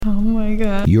Oh my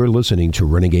God. You're listening to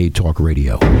Renegade Talk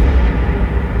Radio. Good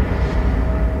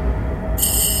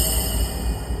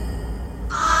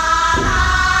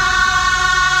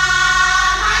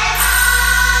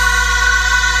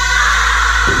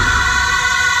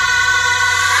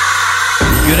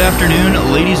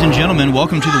afternoon, ladies and gentlemen.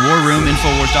 Welcome to the War Room,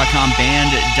 Infowars.com,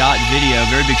 band.video.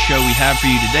 Very big show we have for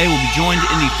you today. We'll be joined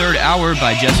in the third hour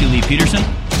by Jesse Lee Peterson.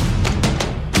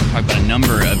 We'll talk about a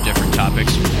number of different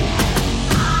topics.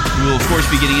 We will, of course,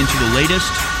 be getting into the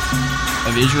latest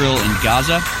of Israel and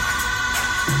Gaza.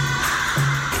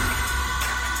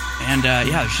 And,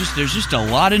 there's just a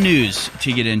lot of news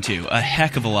to get into. A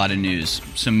heck of a lot of news.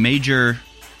 Some major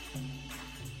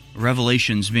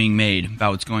revelations being made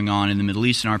about what's going on in the Middle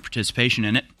East and our participation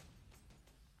in it.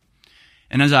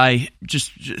 And as I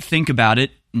just think about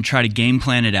it and try to game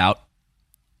plan it out,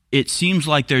 it seems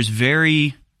like there's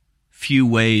very few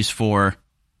ways for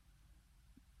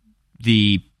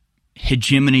the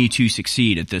hegemony to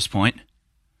succeed at this point.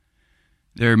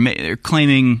 They're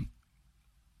claiming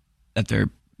that they're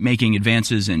making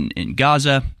advances in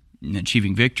Gaza and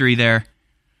achieving victory there.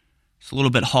 It's a little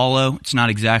bit hollow. It's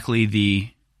not exactly the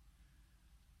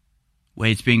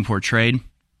way it's being portrayed.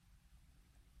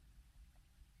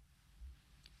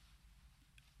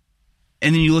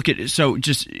 And then you look at, so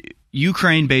just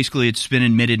Ukraine, basically it's been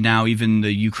admitted now, even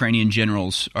the Ukrainian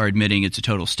generals are admitting it's a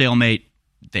total stalemate.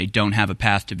 They don't have a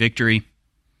path to victory.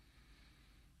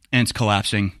 And it's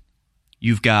collapsing.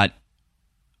 You've got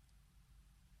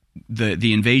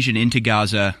the invasion into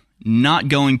Gaza not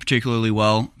going particularly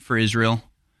well for Israel.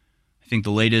 I think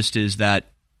the latest is that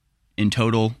in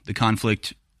total, the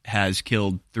conflict has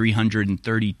killed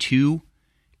 332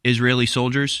 Israeli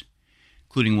soldiers,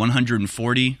 including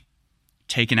 140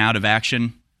 taken out of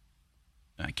action,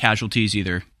 casualties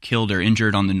either killed or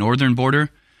injured on the northern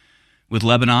border with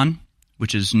Lebanon,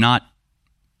 which is not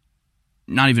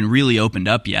even really opened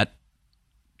up yet,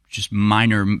 just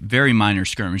minor, very minor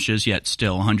skirmishes, yet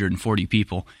still 140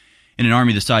 people in an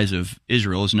army the size of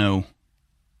Israel is no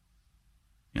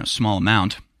small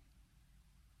amount.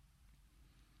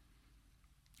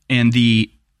 And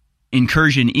the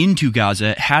incursion into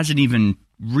Gaza hasn't even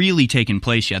really taken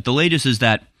place yet. The latest is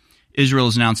that Israel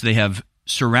has announced they have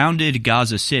surrounded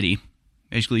Gaza City.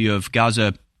 Basically, you have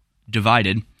Gaza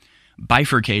divided,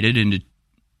 bifurcated into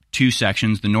two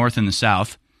sections, the north and the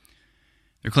south.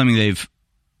 They're claiming they've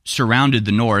surrounded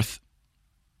the north,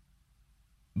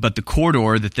 but the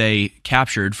corridor that they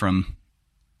captured from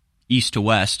east to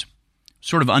west,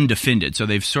 sort of undefended. So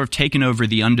they've sort of taken over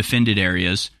the undefended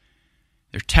areas.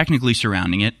 They're technically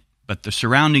surrounding it, but the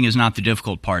surrounding is not the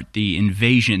difficult part. The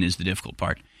invasion is the difficult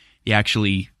part. The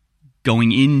actually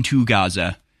going into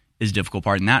Gaza is the difficult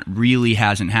part, and that really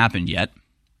hasn't happened yet.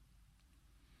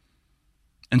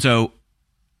 And so,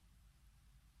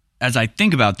 as I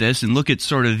think about this and look at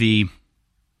sort of the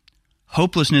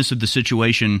hopelessness of the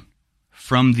situation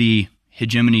from the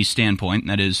hegemony standpoint,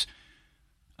 that is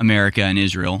America and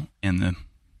Israel and the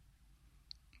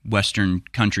Western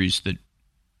countries that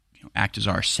act as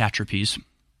our satrapies,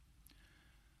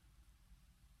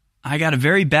 I got a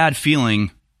very bad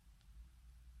feeling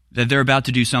that they're about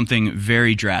to do something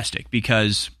very drastic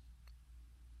because,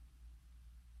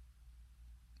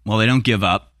 well, they don't give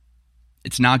up.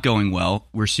 It's not going well.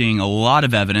 We're seeing a lot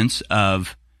of evidence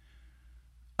of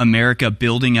America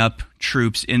building up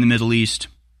troops in the Middle East,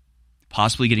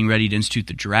 possibly getting ready to institute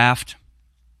the draft,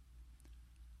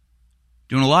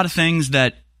 doing a lot of things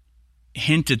that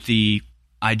hint at the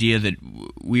idea that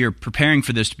we are preparing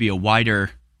for this to be a wider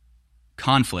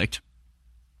conflict.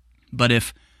 But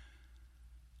if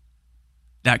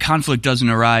that conflict doesn't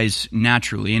arise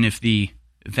naturally, and if the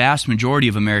vast majority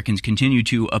of Americans continue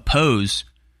to oppose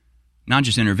not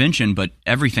just intervention, but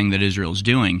everything that Israel's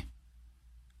doing,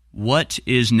 what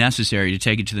is necessary to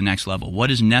take it to the next level?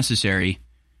 What is necessary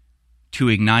to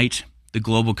ignite the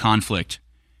global conflict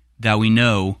that we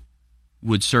know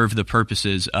would serve the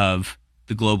purposes of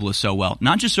the globalists so well?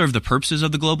 Not just serve the purposes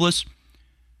of the globalists,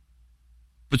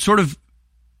 but sort of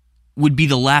would be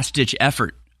the last-ditch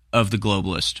effort of the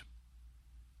globalist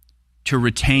to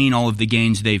retain all of the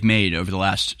gains they've made over the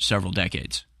last several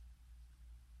decades.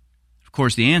 Of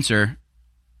course, the answer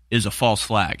is a false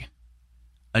flag,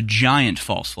 a giant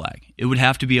false flag. It would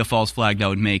have to be a false flag that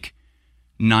would make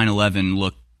 9/11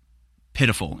 look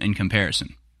pitiful in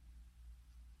comparison.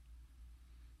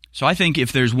 So I think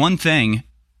if there's one thing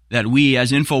that we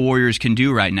as InfoWarriors can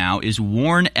do right now is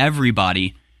warn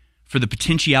everybody for the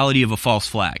potentiality of a false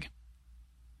flag.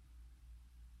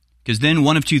 Because then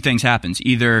one of two things happens.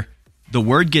 Either the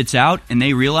word gets out and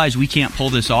they realize we can't pull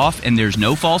this off and there's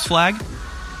no false flag,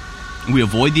 and we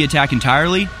avoid the attack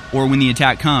entirely, or when the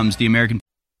attack comes, the American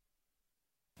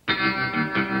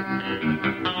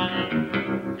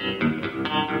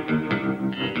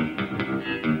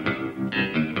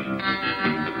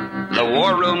The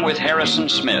War Room with Harrison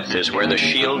Smith is where the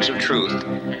shields of truth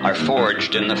are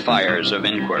forged in the fires of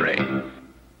inquiry.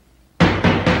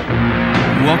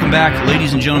 Welcome back,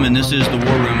 ladies and gentlemen. This is The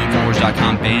War Room at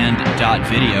InfoWars.com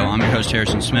band.video. I'm your host,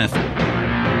 Harrison Smith.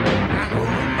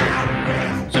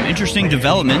 Some interesting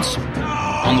developments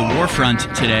on the war front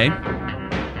today.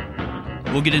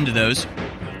 We'll get into those,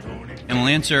 and we'll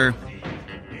answer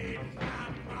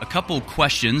a couple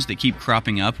questions that keep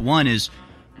cropping up. One is,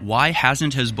 why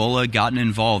hasn't Hezbollah gotten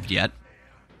involved yet?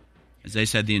 As they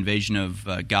said, the invasion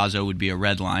of Gaza would be a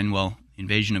red line. Well, the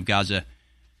invasion of Gaza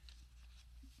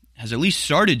has at least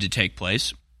started to take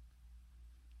place.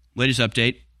 Latest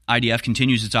update, IDF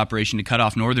continues its operation to cut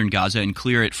off northern Gaza and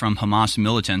clear it from Hamas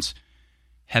militants.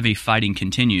 Heavy fighting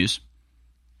continues.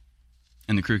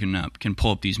 And the crew can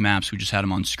pull up these maps. We just had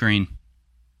them on screen,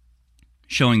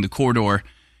 showing the corridor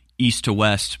east to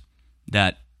west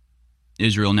that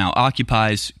Israel now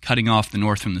occupies, cutting off the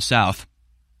north from the south.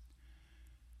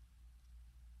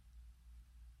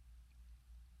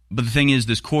 But the thing is,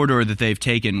 this corridor that they've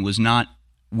taken was not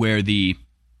where the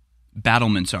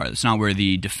battlements are. It's not where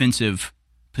the defensive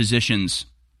positions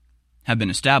have been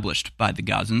established by the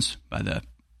Gazans, by the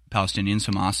Palestinians,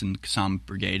 Hamas, and Qassam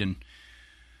Brigade, and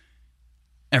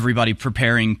everybody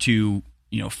preparing to,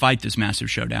 fight this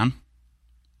massive showdown.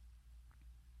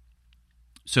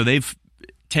 So they've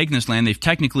taken this land. They've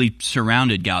technically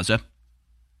surrounded Gaza. But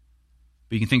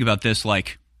you can think about this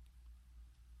like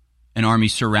an army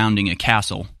surrounding a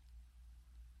castle.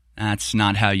 That's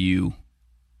not how you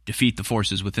defeat the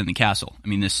forces within the castle. I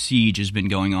mean, this siege has been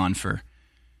going on for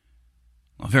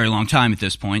a very long time at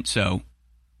this point, so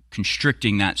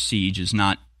constricting that siege is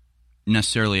not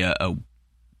necessarily a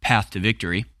path to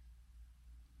victory.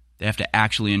 They have to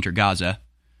actually enter Gaza,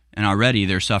 and already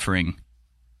they're suffering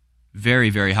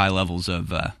very, very high levels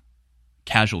of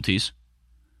casualties.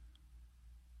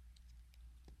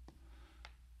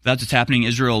 That's what's happening.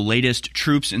 Israel's latest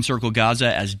troops encircle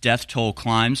Gaza as death toll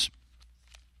climbs.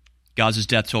 Gaza's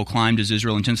death toll climbed as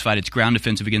Israel intensified its ground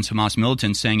offensive against Hamas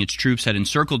militants, saying its troops had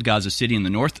encircled Gaza City in the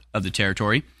north of the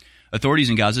territory. Authorities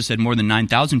in Gaza said more than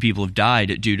 9,000 people have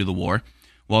died due to the war,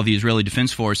 while the Israeli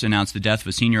Defense Force announced the death of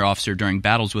a senior officer during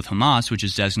battles with Hamas, which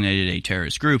is designated a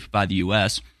terrorist group by the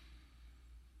U.S.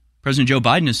 President Joe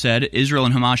Biden has said Israel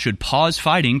and Hamas should pause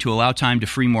fighting to allow time to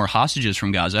free more hostages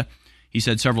from Gaza. He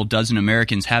said several dozen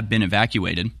Americans have been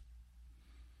evacuated.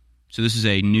 So this is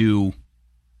a new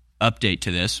update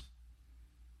to this,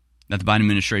 that the Biden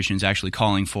administration is actually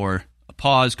calling for a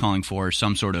pause, calling for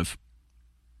some sort of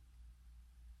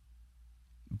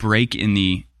break in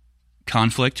the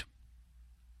conflict.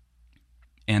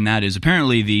 And that is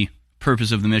apparently the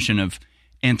purpose of the mission of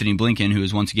Anthony Blinken, who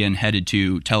is once again headed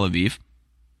to Tel Aviv.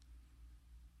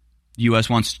 The U.S.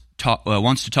 wants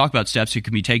to talk about steps that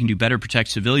can be taken to better protect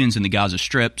civilians in the Gaza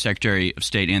Strip. Secretary of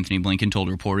State Anthony Blinken told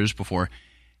reporters before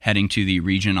heading to the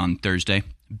region on Thursday.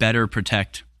 Better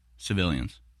protect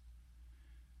civilians.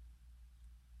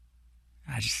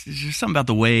 There's just something about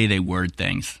the way they word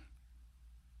things.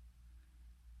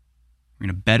 We're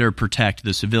going to better protect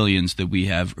the civilians that we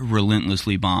have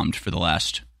relentlessly bombed for the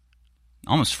last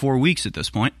almost 4 weeks at this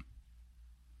point.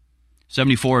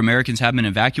 74 Americans have been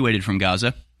evacuated from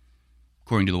Gaza,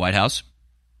 according to the White House.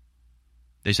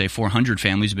 They say 400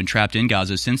 families have been trapped in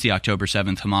Gaza since the October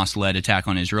 7th Hamas-led attack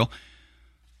on Israel.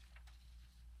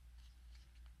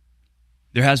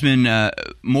 There has been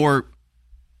more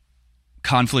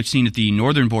conflict seen at the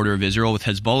northern border of Israel, with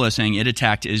Hezbollah saying it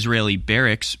attacked Israeli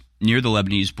barracks near the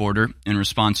Lebanese border in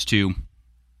response to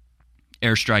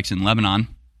airstrikes in Lebanon.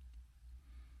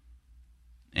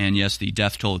 And yes, the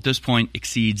death toll at this point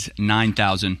exceeds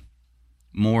 9,000.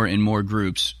 More and more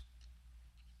groups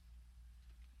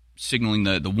signaling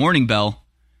the warning bell,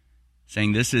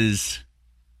 saying this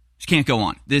can't go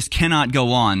on. This cannot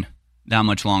go on that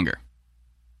much longer.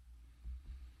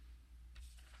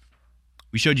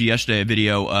 We showed you yesterday a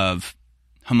video of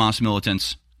Hamas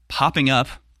militants popping up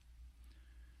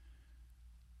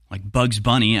like Bugs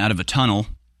Bunny out of a tunnel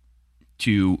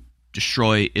to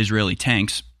destroy Israeli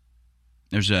tanks.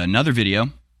 There's another video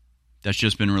that's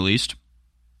just been released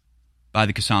by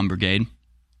the Qassam Brigade.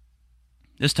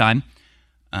 This time,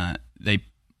 they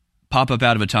pop up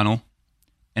out of a tunnel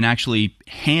and actually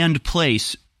hand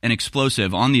place an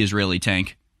explosive on the Israeli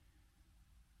tank,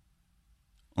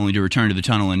 only to return to the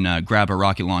tunnel and grab a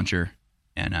rocket launcher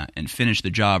and finish the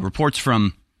job. Reports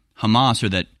from Hamas are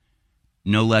that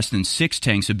no less than 6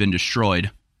 tanks have been destroyed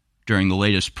during the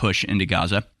latest push into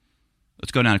Gaza.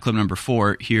 Let's go down to clip number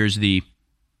 4. Here's the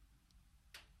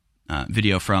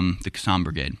video from the Qassam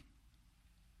Brigade.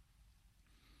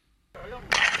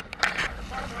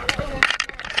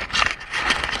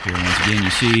 Here, once again, you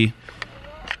see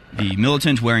the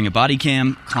militant wearing a body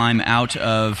cam climb out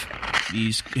of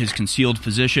his concealed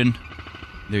position.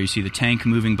 There you see the tank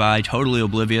moving by, totally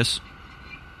oblivious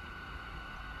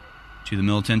to the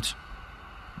militant.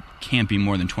 Can't be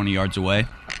more than 20 yards away.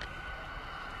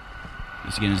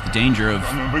 This, again, is the danger of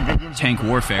tank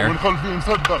warfare. You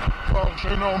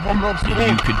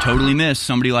could totally miss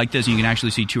somebody like this, and you can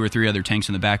actually see 2 or 3 other tanks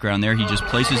in the background there. He just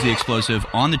places the explosive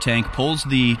on the tank, pulls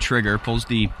the trigger,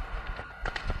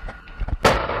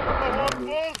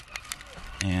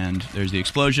 and there's the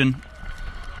explosion.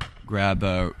 Grab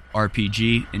a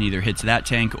RPG and either hits that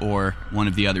tank or one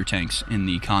of the other tanks in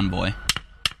the convoy.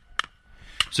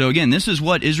 So again, this is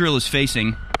what Israel is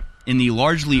facing in the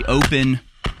largely open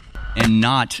and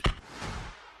not,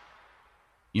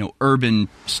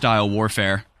 urban-style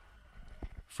warfare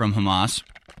from Hamas.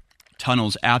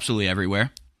 Tunnels absolutely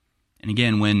everywhere. And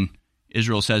again, when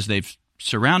Israel says they've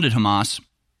surrounded Hamas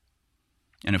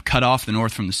and have cut off the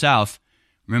north from the south,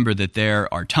 remember that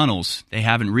there are tunnels. They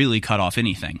haven't really cut off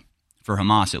anything, for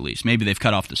Hamas at least. Maybe they've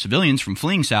cut off the civilians from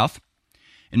fleeing south,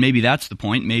 and maybe that's the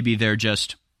point. Maybe they're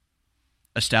just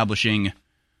establishing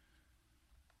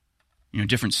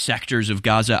different sectors of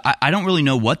Gaza. I don't really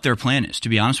know what their plan is, to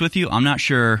be honest with you. I'm not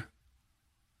sure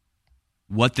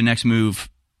what the next move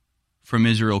from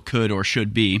Israel could or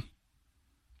should be.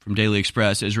 From Daily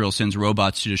Express, Israel sends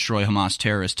robots to destroy Hamas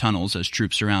terrorist tunnels as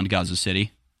troops surround Gaza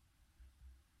City.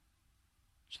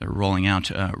 So they're rolling out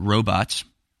robots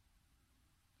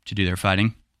to do their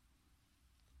fighting.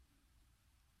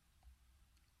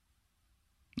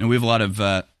 Now, we have a lot of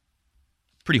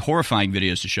pretty horrifying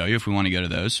videos to show you if we want to go to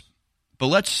those. But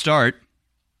let's start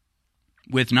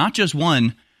with not just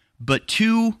one, but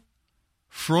 2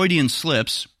 Freudian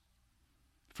slips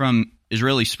from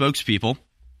Israeli spokespeople.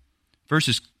 First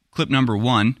is clip number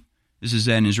 1. This is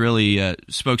an Israeli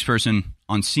spokesperson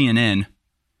on CNN.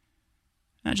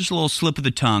 Just a little slip of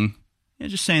the tongue.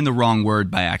 Just saying the wrong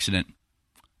word by accident.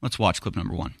 Let's watch clip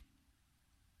number 1.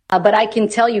 But I can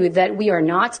tell you that we are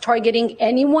not targeting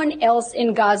anyone else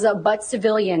in Gaza but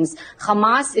civilians.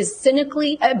 Hamas is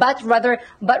cynically, but rather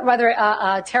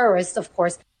terrorists, of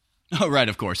course. Oh, right,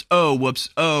 of course. Oh, whoops.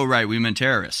 Oh, right, we meant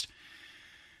terrorist.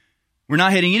 We're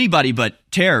not hitting anybody but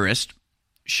terrorist.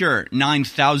 Sure,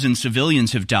 9,000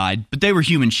 civilians have died, but they were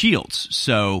human shields,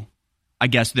 so I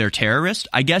guess they're terrorists.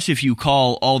 I guess if you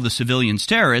call all the civilians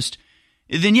terrorists,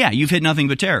 then yeah, you've hit nothing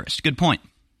but terrorists. Good point.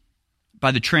 By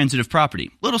the transitive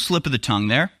property. Little slip of the tongue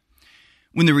there.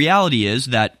 When the reality is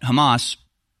that Hamas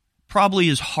probably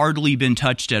has hardly been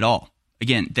touched at all.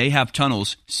 Again, they have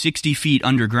tunnels 60 feet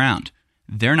underground.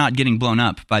 They're not getting blown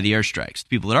up by the airstrikes. The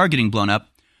people that are getting blown up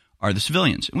are the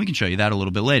civilians. And we can show you that a little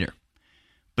bit later.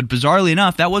 But bizarrely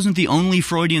enough, that wasn't the only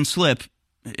Freudian slip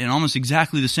in almost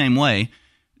exactly the same way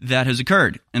that has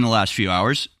occurred in the last few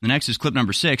hours. The next is clip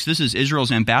number 6. This is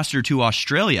Israel's ambassador to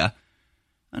Australia.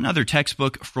 Another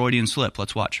textbook Freudian slip.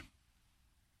 Let's watch.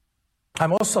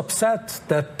 I'm also upset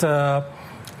that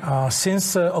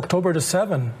since October the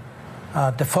 7th,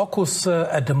 the focus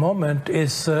at the moment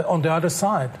is on the other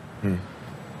side.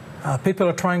 People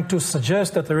are trying to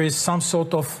suggest that there is some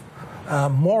sort of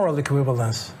moral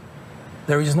equivalence.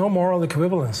 There is no moral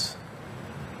equivalence.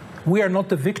 We are not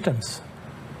the victims.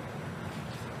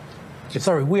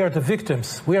 Sorry, we are the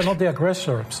victims. We are not the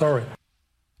aggressor. Sorry.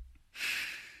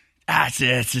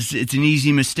 It's an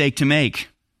easy mistake to make.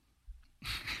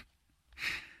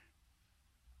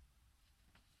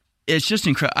 It's just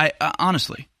incredible.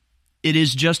 Honestly, it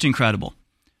is just incredible.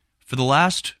 For the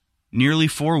last nearly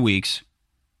 4 weeks,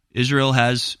 Israel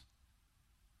has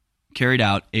carried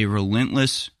out a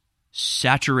relentless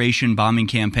saturation bombing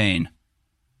campaign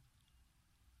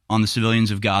on the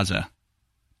civilians of Gaza,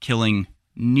 killing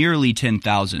nearly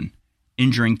 10,000,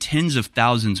 injuring tens of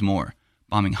thousands more,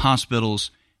 bombing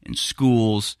hospitals and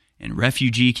schools and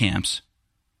refugee camps.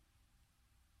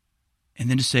 And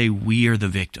then to say we are the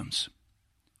victims.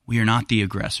 We are not the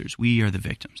aggressors. We are the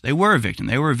victims. They were a victim.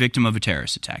 They were a victim of a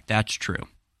terrorist attack. That's true.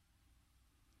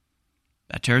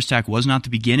 That terrorist attack was not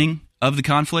the beginning of the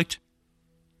conflict.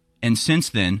 And since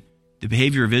then, the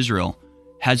behavior of Israel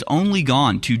has only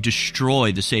gone to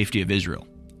destroy the safety of Israel.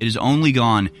 It has only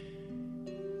gone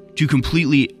to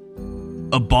completely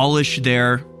abolish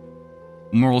their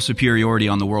moral superiority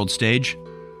on the world stage.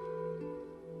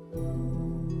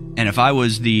 And if I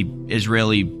was the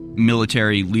Israeli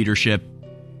military leadership,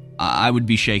 I would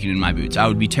be shaking in my boots. I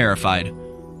would be terrified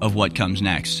of what comes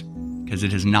next. because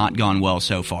it has not gone well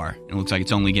so far. It looks like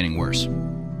it's only getting worse.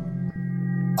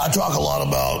 I talk a lot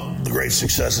about the great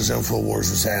successes InfoWars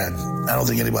has had. I don't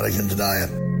think anybody can deny it.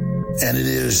 And it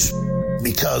is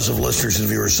because of listeners and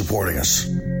viewers supporting us.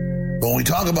 But when we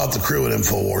talk about the crew at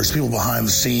InfoWars, people behind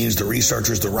the scenes, the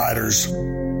researchers, the writers,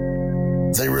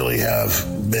 they really have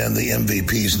been the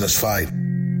MVPs in this fight.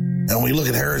 And when we look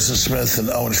at Harrison Smith and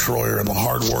Owen Schroyer and the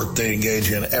hard work they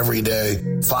engage in every day,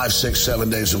 5, 6, 7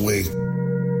 days a week,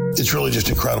 it's really just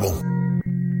incredible.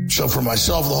 So for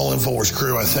myself and the whole InfoWars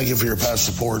crew, I thank you for your past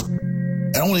support.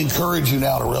 And I want to encourage you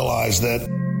now to realize that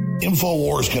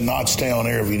InfoWars cannot stay on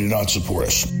air if you do not support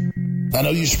us. I know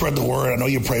you spread the word. I know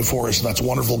you pray for us, and that's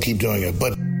wonderful. Keep doing it.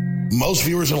 But most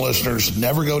viewers and listeners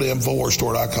never go to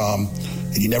InfoWarsStore.com,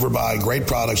 and you never buy great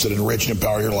products that enrich and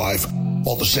empower your life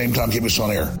while at the same time keep us on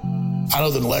air. I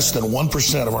know that less than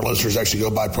 1% of our listeners actually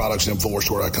go buy products at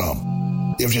InfoWarsStore.com.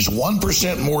 If just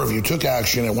 1% more of you took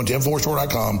action and went to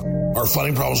InfoWarsStore.com, our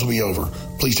funding problems will be over.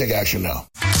 Please take action now.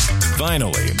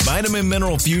 Finally, Vitamin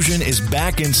Mineral Fusion is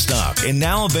back in stock and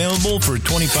now available for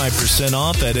 25%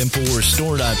 off at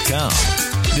InfoWarsStore.com.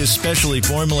 This specially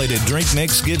formulated drink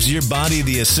mix gives your body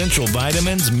the essential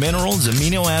vitamins, minerals,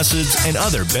 amino acids, and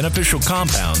other beneficial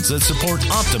compounds that support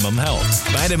optimum health.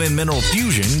 Vitamin Mineral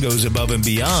Fusion goes above and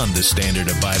beyond the standard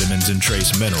of vitamins and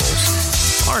trace minerals.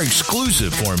 Our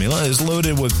exclusive formula is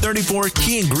loaded with 34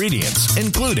 key ingredients,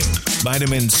 including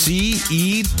vitamin C,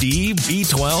 E, D,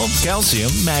 B12,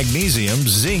 calcium, magnesium,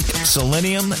 zinc,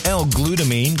 selenium,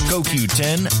 L-glutamine,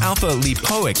 CoQ10,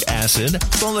 alpha-lipoic acid,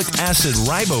 folic acid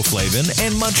riboflavin,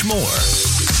 and much more.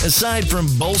 Aside from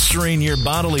bolstering your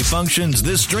bodily functions,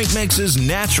 this drink mix is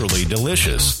naturally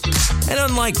delicious. And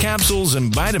unlike capsules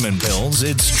and vitamin pills,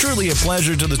 it's truly a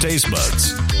pleasure to the taste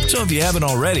buds. So if you haven't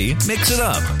already, mix it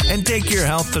up and take your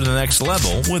health to the next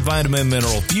level with Vitamin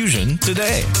Mineral Fusion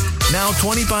today. Now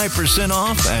 25%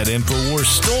 off at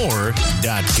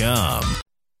InfoWarsStore.com.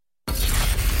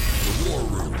 The War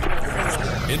Room.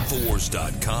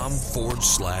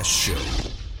 InfoWars.com/show.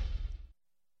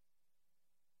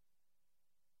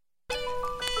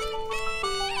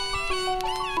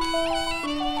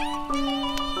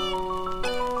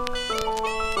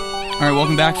 All right,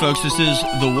 welcome back, folks. This is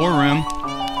The War Room.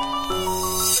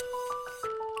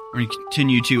 We're going to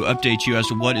continue to update you as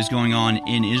to what is going on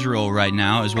in Israel right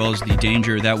now, as well as the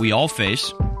danger that we all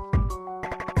face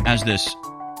as this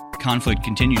conflict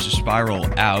continues to spiral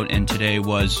out. And today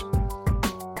was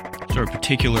sort of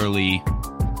particularly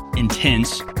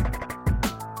intense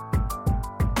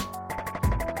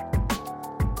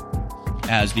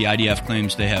as the IDF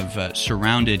claims they have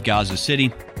surrounded Gaza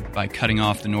City by cutting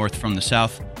off the north from the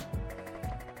south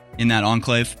in that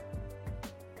enclave.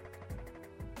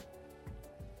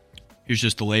 Here's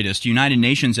just the latest. United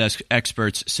Nations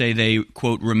experts say they,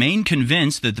 quote, remain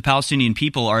convinced that the Palestinian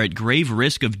people are at grave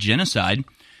risk of genocide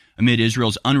amid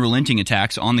Israel's unrelenting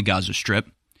attacks on the Gaza Strip.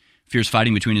 Fierce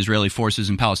fighting between Israeli forces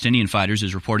and Palestinian fighters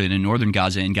is reported in northern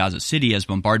Gaza and Gaza City as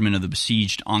bombardment of the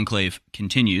besieged enclave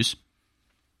continues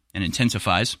and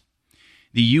intensifies.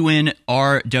 The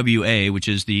UNRWA, which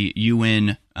is the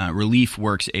UN Relief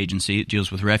Works Agency, it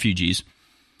deals with refugees,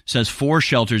 says 4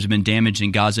 shelters have been damaged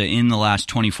in Gaza in the last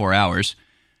 24 hours.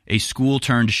 A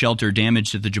school-turned-shelter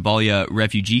damaged at the Jabalia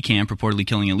refugee camp, reportedly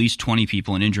killing at least 20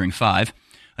 people and injuring 5.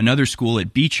 Another school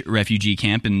at Beach refugee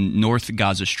camp in North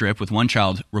Gaza Strip with 1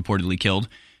 child reportedly killed.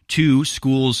 2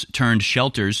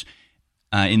 schools-turned-shelters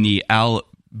in the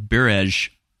Al-Birej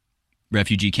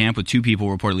refugee camp with 2 people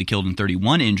reportedly killed and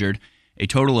 31 injured. A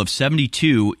total of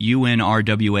 72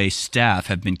 UNRWA staff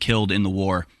have been killed in the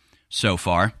war so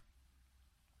far.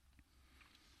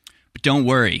 But don't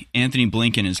worry, Anthony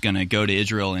Blinken is going to go to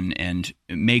Israel and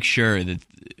make sure that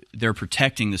they're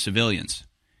protecting the civilians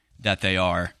that they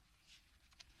are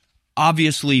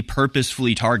obviously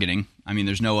purposefully targeting. I mean,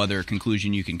 there's no other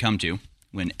conclusion you can come to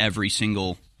when every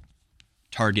single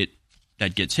target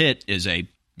that gets hit is a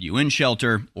UN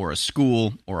shelter or a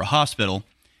school or a hospital.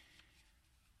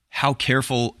 How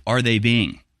careful are they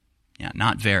being? Yeah,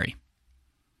 not very.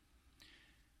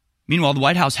 Meanwhile, the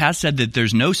White House has said that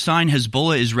there's no sign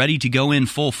Hezbollah is ready to go in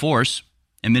full force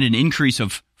amid an increase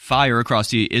of fire across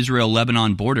the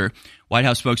Israel-Lebanon border. White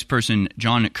House spokesperson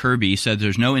John Kirby said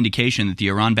there's no indication that the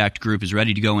Iran-backed group is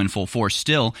ready to go in full force.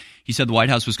 Still, he said the White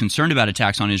House was concerned about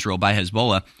attacks on Israel by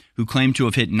Hezbollah, who claimed to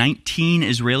have hit 19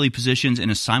 Israeli positions in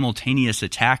a simultaneous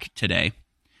attack today.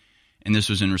 And this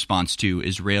was in response to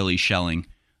Israeli shelling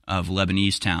of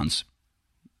Lebanese towns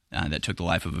that took the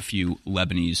life of a few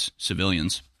Lebanese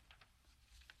civilians.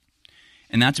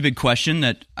 And that's a big question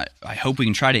that I hope we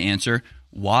can try to answer.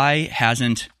 Why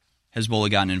hasn't Hezbollah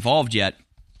gotten involved yet?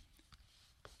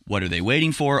 What are they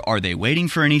waiting for? Are they waiting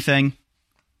for anything?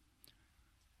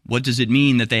 What does it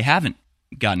mean that they haven't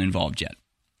gotten involved yet?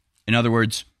 In other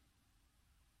words,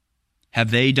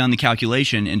 have they done the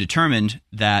calculation and determined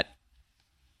that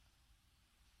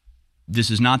this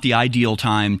is not the ideal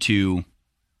time to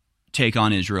take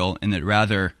on Israel, and that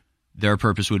rather their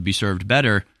purpose would be served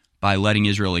better by letting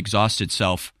Israel exhaust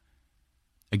itself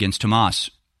against Hamas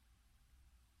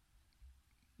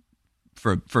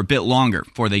for a bit longer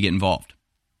before they get involved?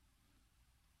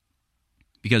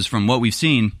 Because from what we've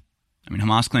seen, I mean,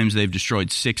 Hamas claims they've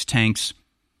destroyed 6 tanks,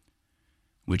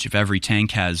 which if every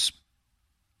tank has,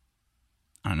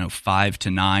 5 to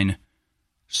 9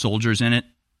 soldiers in it,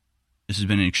 this has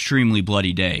been an extremely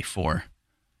bloody day for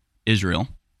Israel.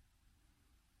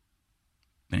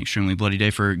 Been an extremely bloody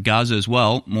day for Gaza as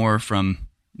well. More from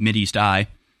Mideast Eye.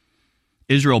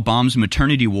 Israel bombs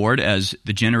maternity ward as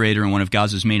the generator in one of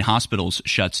Gaza's main hospitals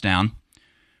shuts down.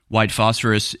 White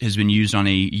phosphorus has been used on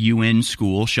a UN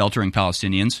school sheltering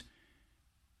Palestinians.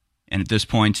 And at this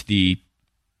point, the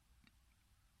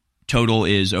total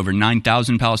is over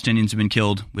 9,000 Palestinians have been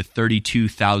killed, with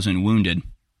 32,000 wounded.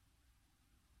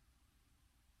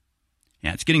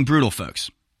 Yeah, it's getting brutal,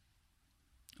 folks.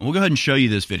 We'll go ahead and show you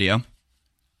this video.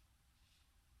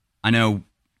 I know,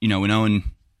 when Owen was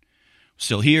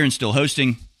still here and still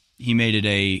hosting, he made it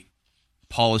a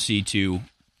policy to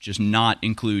just not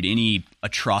include any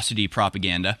atrocity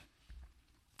propaganda.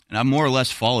 And I've more or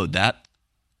less followed that.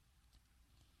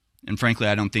 And frankly,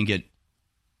 I don't think it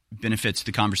benefits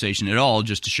the conversation at all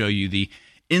just to show you the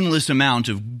endless amount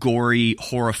of gory,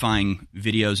 horrifying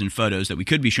videos and photos that we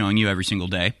could be showing you every single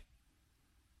day.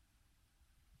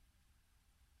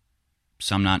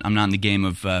 So I'm not in the game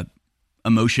of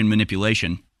emotion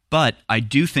manipulation, but I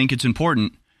do think it's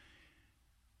important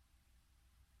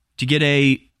to get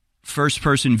a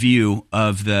first-person view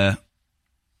of the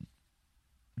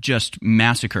just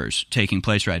massacres taking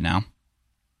place right now.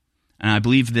 And I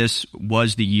believe this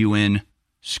was the UN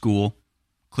school.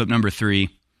 Clip number 3,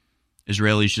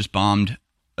 Israelis just bombed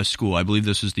a school. I believe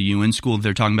this is the UN school that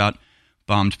they're talking about,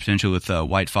 bombed potentially with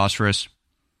white phosphorus.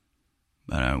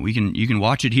 But you can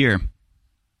watch it here.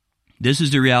 This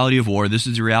is the reality of war. This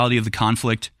is the reality of the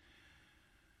conflict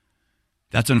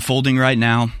that's unfolding right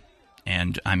now.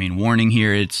 And I mean, warning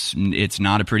here, it's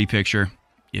not a pretty picture.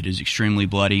 It is extremely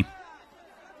bloody.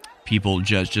 People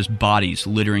just bodies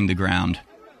littering the ground.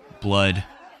 Blood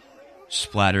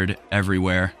splattered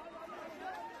everywhere.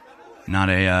 Not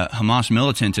a Hamas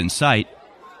militant in sight,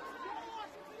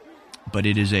 but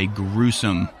it is a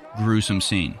gruesome, gruesome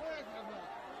scene.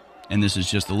 And this is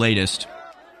just the latest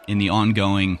in the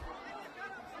ongoing,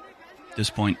 at this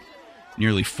point,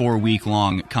 nearly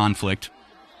 4-week-long conflict.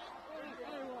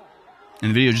 And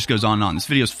the video just goes on and on. This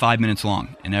video is 5 minutes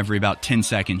long, and every about 10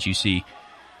 seconds you see,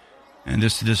 and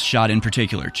this shot in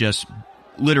particular, just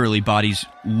literally bodies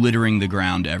littering the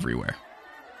ground everywhere.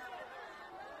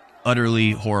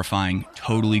 Utterly horrifying,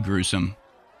 totally gruesome,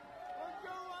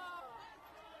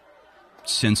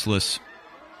 senseless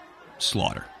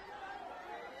slaughter.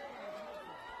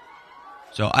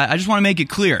 So I just want to make it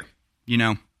clear,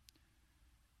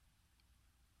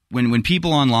 when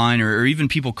people online or even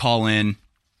people call in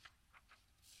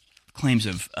claims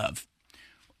of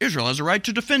Israel has a right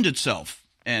to defend itself,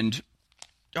 and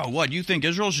what, you think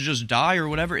Israel should just die or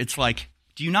whatever? It's like,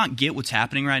 do you not get what's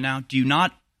happening right now? Do you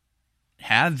not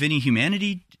have any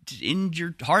humanity in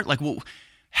your heart? Like, well,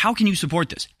 how can you support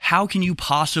this? How can you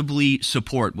possibly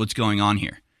support what's going on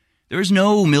here? There is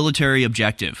no military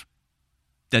objective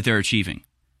that they're achieving.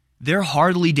 They're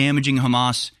hardly damaging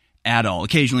Hamas at all.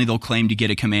 Occasionally they'll claim to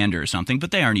get a commander or something,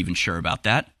 but they aren't even sure about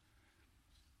that.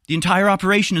 The entire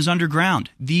operation is underground.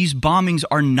 These bombings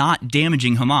are not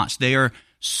damaging Hamas. They are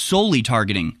solely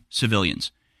targeting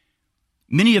civilians.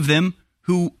 Many of them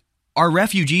who are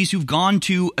refugees who've gone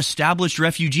to established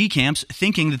refugee camps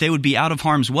thinking that they would be out of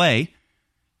harm's way.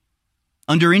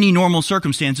 Under any normal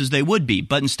circumstances, they would be,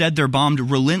 but instead they're bombed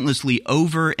relentlessly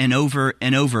over and over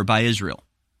and over by Israel.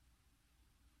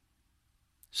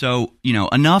 So,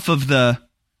 enough of the,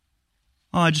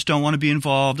 I just don't want to be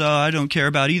involved, I don't care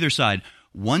about either side.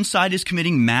 One side is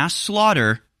committing mass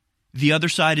slaughter, the other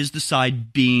side is the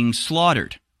side being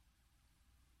slaughtered.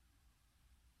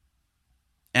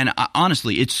 And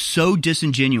honestly, it's so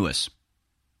disingenuous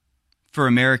for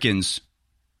Americans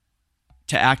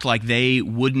to act like they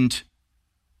wouldn't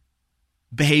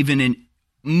behave in a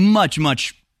much,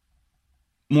 much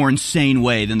more insane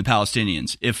way than the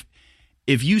Palestinians.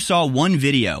 If you saw one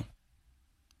video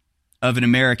of an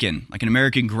American, like an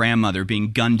American grandmother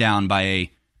being gunned down by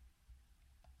a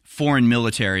foreign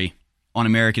military on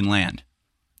American land,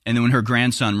 and then when her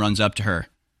grandson runs up to her,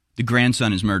 the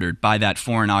grandson is murdered by that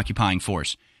foreign occupying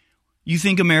force. You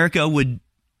think America would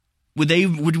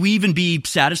we even be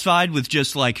satisfied with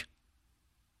just like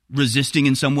resisting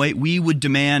in some way? We would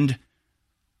demand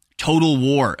total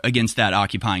war against that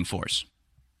occupying force.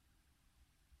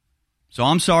 So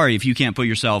I'm sorry if you can't put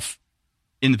yourself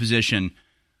in the position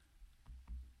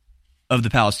of the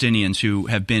Palestinians who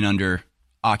have been under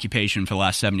occupation for the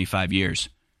last 75 years.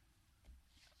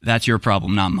 That's your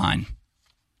problem, not mine.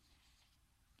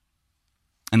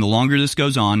 And the longer this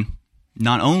goes on,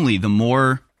 not only the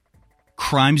more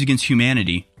crimes against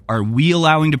humanity are we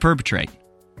allowing to perpetrate,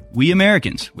 we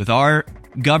Americans, with our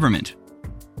government,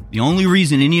 the only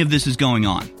reason any of this is going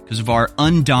on, because of our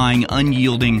undying,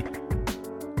 unyielding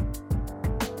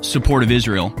support of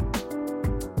Israel,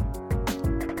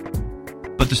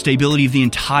 but the stability of the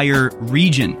entire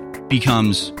region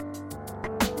becomes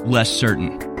less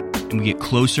certain, and we get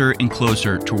closer and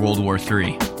closer to World War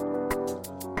III,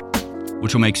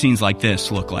 which will make scenes like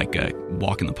this look like a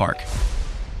walk in the park.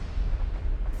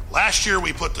 Last year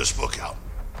we put this book out,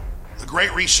 The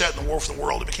Great Reset and the War for the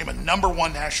World. It became a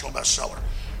 #1 national bestseller.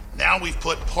 Now we've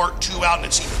put part 2 out, and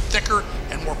it's even thicker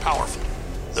and more powerful.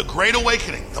 The Great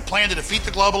Awakening, the plan to defeat the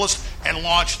globalists and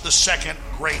launch the second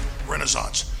Great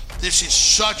Renaissance. This is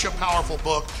such a powerful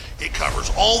book. It covers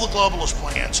all the globalist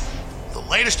plans, the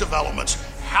latest developments,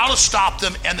 how to stop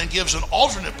them, and then gives an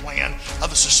alternate plan of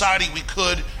the society we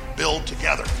could build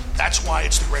together. That's why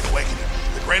it's the Great Awakening.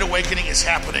 The Great Awakening is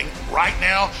happening right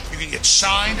now. You can get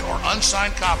signed or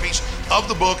unsigned copies of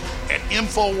the book at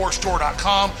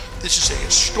InfoWarsStore.com. This is a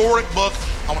historic book.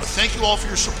 I want to thank you all for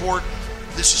your support.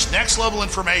 This is next level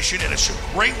information, and it's a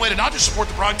great way to not just support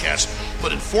the broadcast,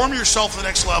 but inform yourself to the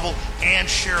next level and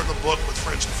share the book with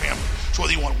friends and family. So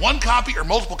whether you want one copy or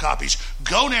multiple copies,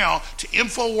 go now to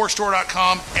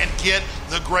InfoWarsStore.com and get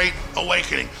The Great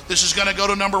Awakening. This is going to go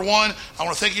to #1. I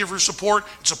want to thank you for your support.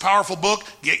 It's a powerful book.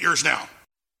 Get yours now.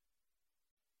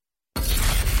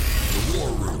 The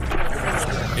War Room.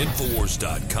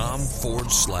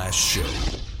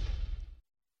 Infowars.com/show.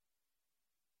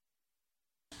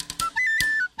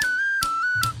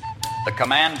 The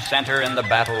command center in the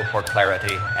battle for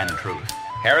clarity and truth.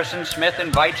 Harrison Smith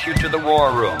invites you to the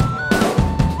War Room.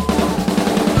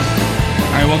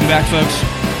 All right, welcome back, folks.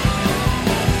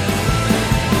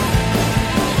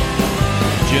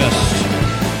 Just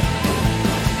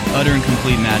utter and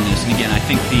complete madness. And again, I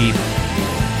think the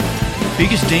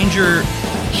biggest danger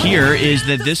here is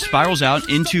that this spirals out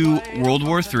into World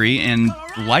War III, and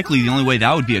likely the only way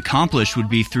that would be accomplished would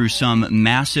be through some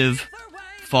massive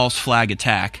false flag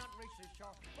attack.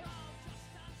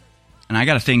 And I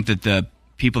got to think that the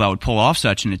people that would pull off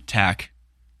such an attack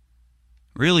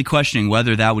really questioning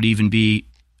whether that would even be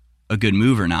a good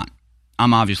move or not.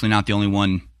 I'm obviously not the only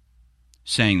one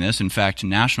saying this. In fact,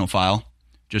 National File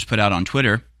just put out on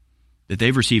Twitter that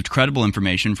they've received credible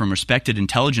information from respected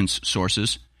intelligence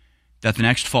sources that the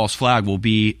next false flag will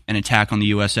be an attack on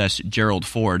the USS Gerald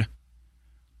Ford.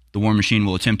 The war machine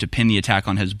will attempt to pin the attack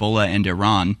on Hezbollah and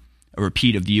Iran, a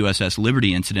repeat of the USS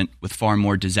Liberty incident with far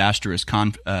more disastrous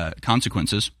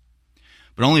consequences,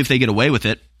 but only if they get away with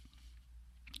it.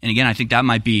 And again, I think that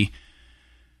might be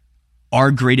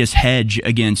our greatest hedge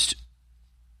against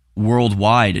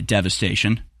worldwide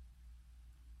devastation,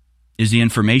 is the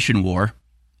information war,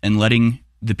 and letting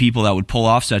the people that would pull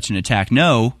off such an attack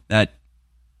know that,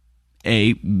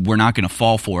 A, we're not going to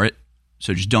fall for it,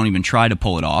 so just don't even try to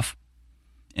pull it off,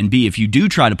 and B, if you do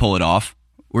try to pull it off,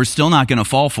 we're still not going to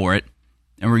fall for it,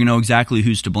 and we're going to know exactly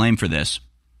who's to blame for this.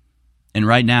 And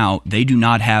right now, they do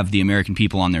not have the American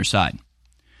people on their side,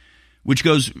 which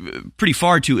goes pretty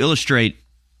far to illustrate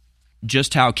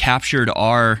just how captured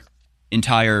our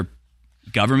entire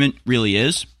government really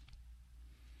is.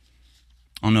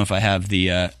 I don't know if I have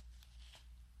the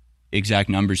exact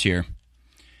numbers here,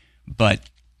 but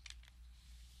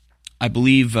I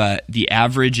believe the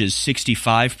average is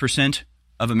 65%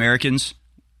 of Americans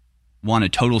want a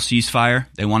total ceasefire.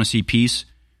 They want to see peace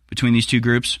between these two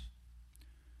groups.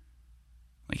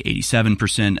 Like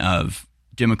 87% of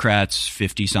Democrats,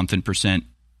 50-something%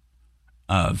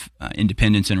 of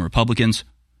independents and Republicans.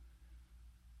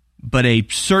 But a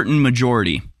certain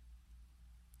majority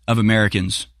of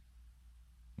Americans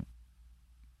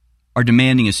are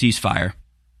demanding a ceasefire.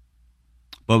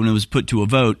 But when it was put to a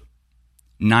vote,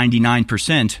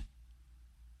 99%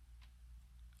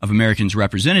 of Americans'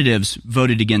 representatives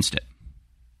voted against it.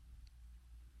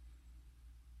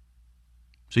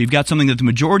 So you've got something that the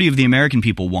majority of the American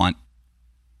people want,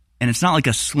 and it's not like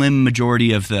a slim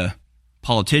majority of the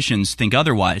politicians think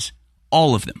otherwise.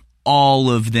 All of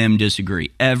them disagree.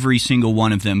 Every single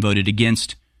one of them voted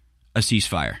against a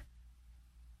ceasefire.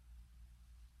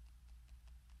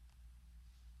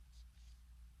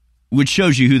 which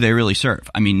shows you who they really serve.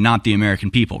 I mean, not the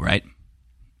American people, right?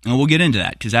 And we'll get into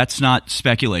that because that's not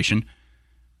speculation.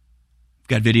 We've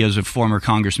got videos of former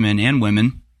congressmen and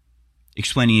women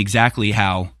explaining exactly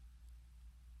how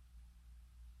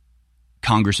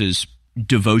Congress's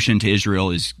devotion to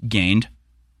Israel is gained.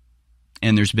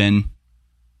 And there's been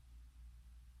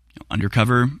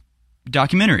undercover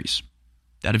documentaries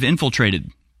that have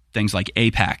infiltrated things like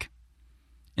AIPAC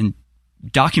and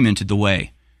documented the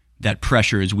way that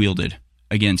pressure is wielded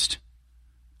against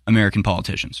American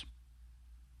politicians.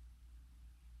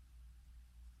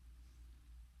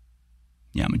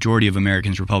 Yeah, majority of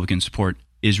Americans, Republicans, support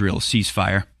Israel's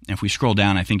ceasefire. And if we scroll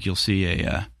down, I think you'll see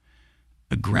a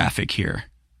graphic here.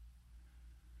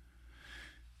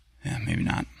 Yeah, maybe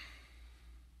not.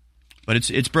 But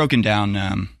it's broken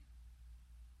down.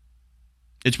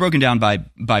 It's broken down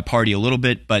by party a little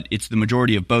bit, but it's the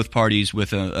majority of both parties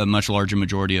with a much larger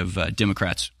majority of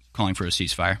Democrats calling for a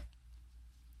ceasefire.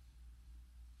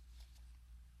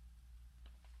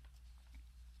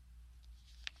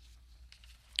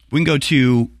 We can go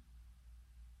to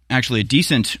actually a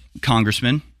decent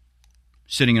congressman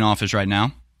sitting in office right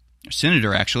now, a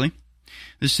senator actually.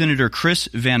 This is Senator Chris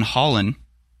Van Hollen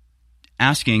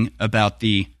asking about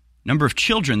the number of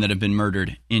children that have been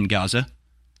murdered in Gaza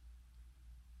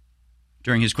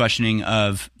during his questioning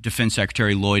of Defense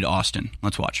Secretary Lloyd Austin.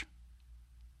 Let's watch.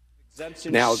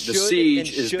 Now, the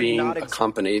siege is being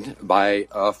accompanied by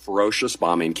a ferocious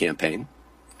bombing campaign.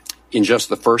 In just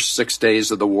the first 6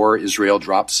 days of the war, Israel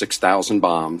dropped 6,000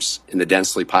 bombs in the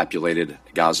densely populated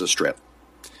Gaza Strip.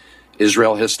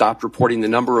 Israel has stopped reporting the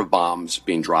number of bombs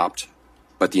being dropped,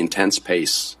 but the intense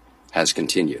pace has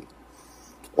continued.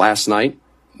 Last night,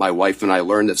 my wife and I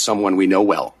learned that someone we know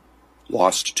well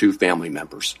lost 2 family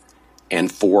members and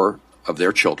 4 of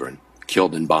their children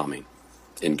killed in bombing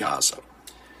in Gaza.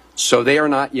 So they are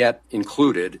not yet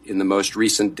included in the most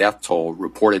recent death toll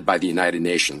reported by the United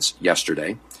Nations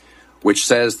yesterday, which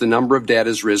says the number of dead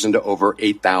has risen to over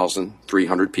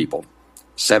 8,300 people,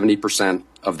 70%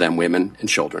 of them women and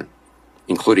children,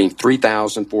 including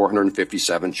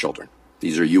 3,457 children.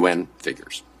 These are UN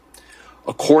figures.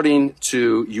 According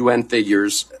to UN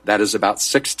figures, that is about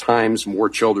 6 times more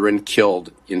children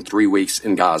killed in 3 weeks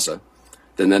in Gaza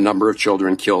than the number of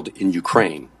children killed in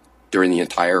Ukraine during the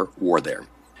entire war there.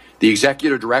 The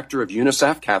executive director of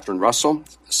UNICEF, Catherine Russell,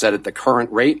 said at the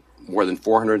current rate, more than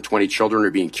 420 children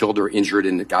are being killed or injured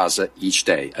in Gaza each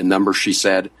day, a number, she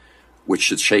said, which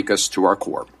should shake us to our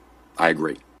core. I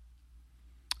agree.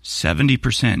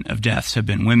 70% of deaths have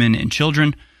been women and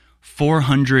children,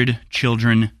 400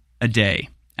 children a day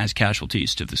as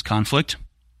casualties to this conflict.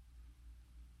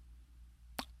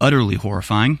 Utterly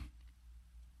horrifying.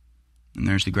 And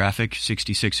there's the graphic.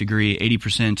 66 agree,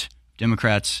 80%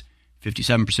 Democrats,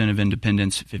 57% of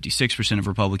independents, 56% of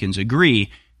Republicans agree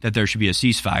that there should be a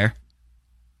ceasefire.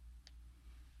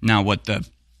 Now, what the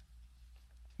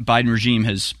Biden regime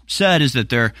has said is that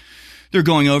they're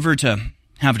going over to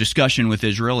have a discussion with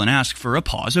Israel and ask for a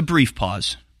pause, a brief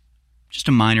pause, just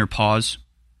a minor pause,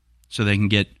 so they can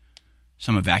get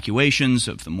some evacuations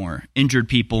of the more injured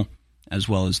people, as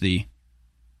well as the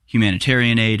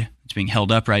humanitarian aid that's being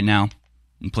held up right now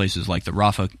in places like the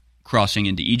Rafah crossing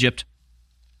into Egypt.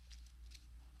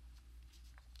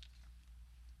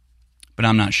 But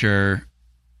I'm not sure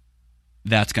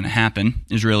that's going to happen.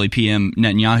 Israeli PM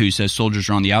Netanyahu says soldiers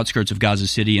are on the outskirts of Gaza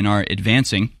City and are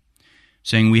advancing,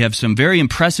 saying we have some very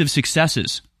impressive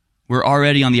successes. We're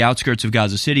already on the outskirts of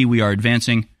Gaza City. We are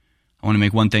advancing. I want to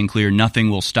make one thing clear.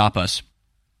 Nothing will stop us.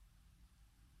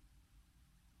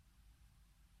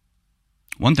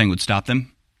 One thing would stop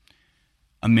them.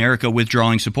 America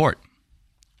withdrawing support.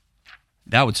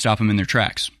 That would stop them in their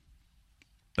tracks.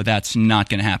 But that's not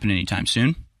going to happen anytime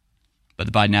soon. But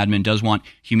the Biden admin does want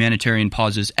humanitarian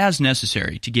pauses as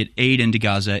necessary to get aid into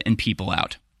Gaza and people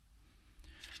out.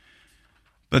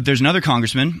 But there's another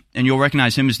congressman, and you'll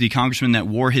recognize him as the congressman that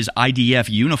wore his IDF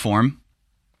uniform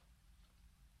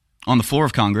on the floor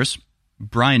of Congress,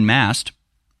 Brian Mast.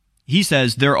 He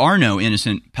says there are no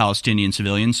innocent Palestinian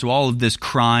civilians, so all of this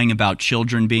crying about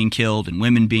children being killed and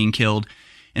women being killed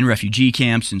and refugee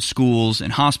camps and schools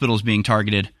and hospitals being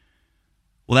targeted,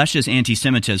 well, that's just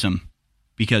anti-Semitism.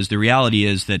 Because the reality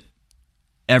is that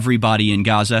everybody in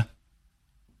Gaza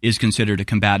is considered a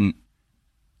combatant.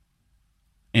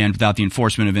 And without the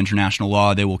enforcement of international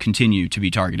law, they will continue to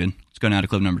be targeted. Let's go now to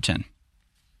clip number 10.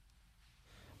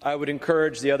 I would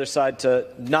encourage the other side to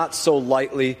not so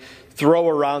lightly throw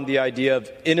around the idea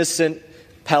of innocent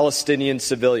Palestinian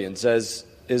civilians, as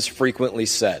is frequently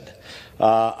said.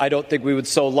 I don't think we would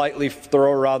so lightly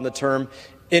throw around the term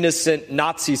innocent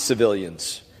Nazi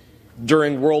civilians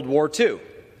during World War II.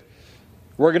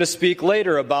 We're going to speak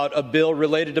later about a bill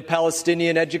related to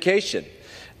Palestinian education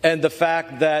and the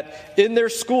fact that in their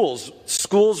schools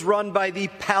run by the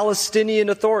Palestinian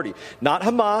Authority, not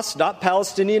Hamas, not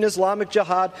Palestinian Islamic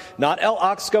Jihad, not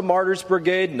Al-Aqsa Martyrs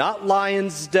Brigade, not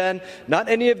Lion's Den, not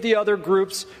any of the other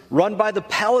groups, run by the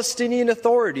Palestinian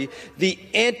Authority, the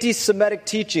anti-Semitic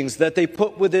teachings that they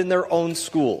put within their own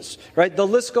schools, right? The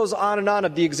list goes on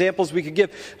of the examples we could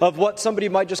give of what somebody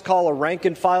might just call a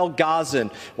rank-and-file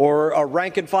Gazan or a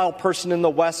rank-and-file person in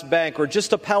the West Bank or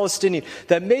just a Palestinian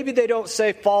that maybe they don't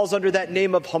say falls under that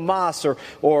name of Hamas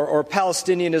or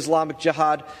Palestinian Islamic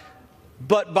Jihad,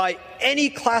 but by any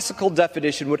classical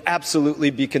definition would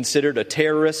absolutely be considered a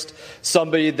terrorist,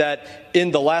 somebody that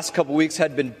in the last couple weeks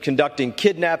had been conducting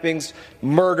kidnappings,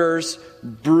 murders,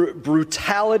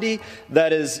 brutality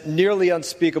that is nearly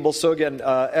unspeakable. So again,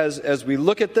 as we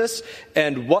look at this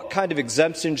and what kind of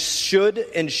exemptions should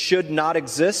and should not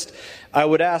exist, I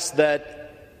would ask that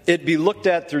it be looked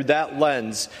at through that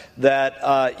lens,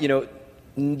 that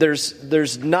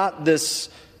there's not this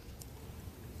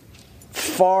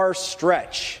far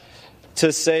stretch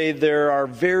to say there are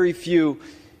very few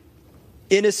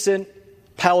innocent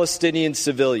Palestinian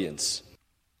civilians.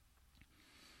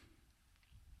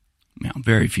 Now,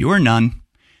 very few or none.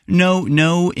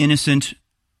 No innocent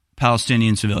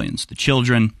Palestinian civilians. The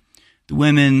children, the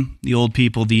women, the old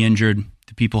people, the injured,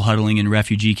 the people huddling in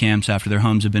refugee camps after their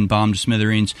homes have been bombed to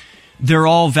smithereens. They're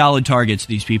all valid targets,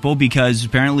 these people, because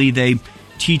apparently they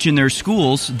teach in their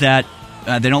schools that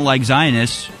they don't like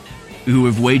Zionists who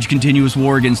have waged continuous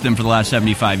war against them for the last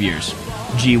 75 years.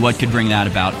 Gee, what could bring that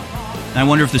about? And I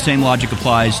wonder if the same logic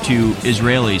applies to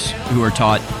Israelis who are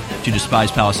taught to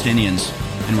despise Palestinians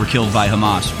and were killed by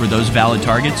Hamas. Were those valid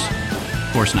targets?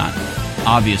 Of course not.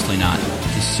 Obviously not.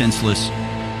 It's senseless,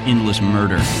 endless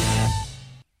murder.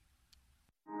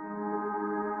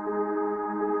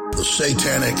 The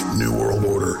satanic New World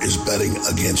Order is betting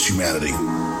against humanity.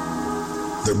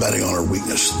 They're betting on our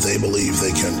weakness. They believe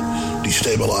they can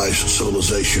destabilize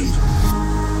civilization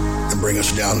and bring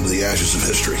us down into the ashes of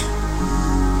history.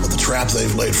 But the trap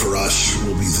they've laid for us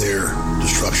will be their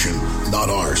destruction, not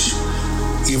ours.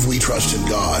 If we trust in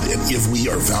God and if we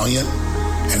are valiant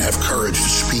and have courage to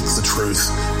speak the truth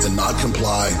and not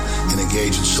comply and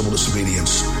engage in civil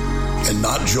disobedience and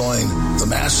not join the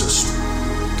masses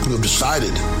who have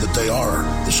decided that they are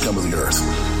the scum of the earth,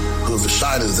 who have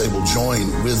decided that they will join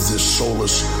with this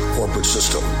soulless corporate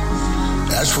system.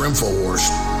 As for InfoWars,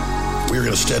 we are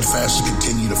going to steadfastly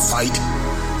continue to fight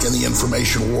in the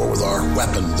information war with our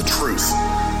weapon, the truth,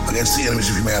 against the enemies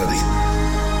of humanity.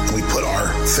 And we put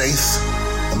our faith,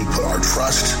 and we put our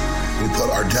trust, and we put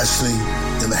our destiny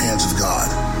in the hands of God.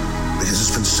 Because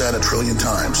it's been said 1 trillion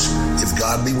times, if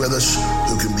God be with us,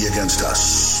 who can be against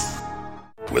us?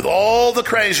 With all the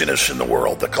craziness in the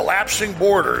world, the collapsing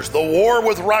borders, the war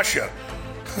with Russia,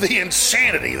 the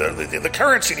insanity, the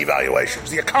currency devaluations,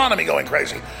 the economy going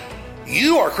crazy,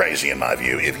 you are crazy in my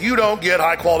view if you don't get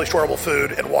high-quality storable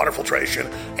food and water filtration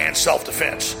and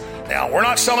self-defense. Now, we're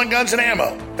not selling guns and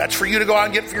ammo. That's for you to go out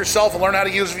and get for yourself and learn how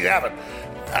to use if you haven't.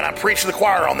 And I'm preaching to the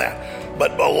choir on that.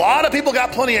 But a lot of people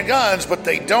got plenty of guns, but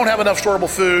they don't have enough storable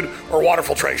food or water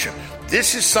filtration.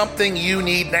 This is something you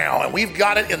need now, and we've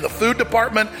got it in the food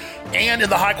department and in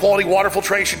the high-quality water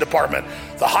filtration department.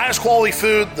 The highest quality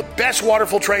food, the best water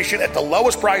filtration at the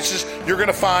lowest prices you're going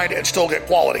to find and still get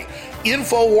quality.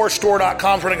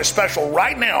 InfoWarsStore.com is running a special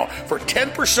right now for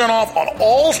 10% off on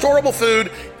all storable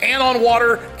food and on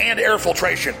water and air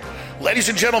filtration. Ladies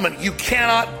and gentlemen, you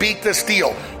cannot beat this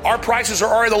deal. Our prices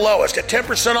are already the lowest. At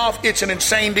 10% off, it's an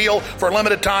insane deal for a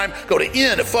limited time. Go to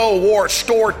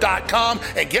InfoWarsStore.com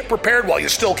and get prepared while you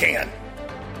still can.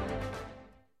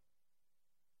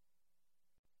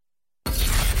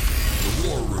 The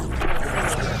War Room.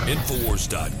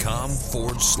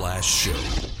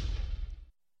 Infowars.com/show.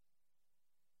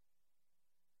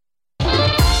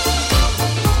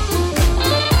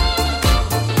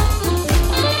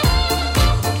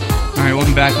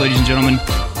 Welcome back, ladies and gentlemen.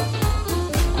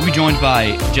 We'll be joined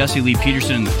by Jesse Lee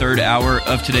Peterson in the third hour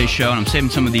of today's show, and I'm saving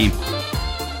some of the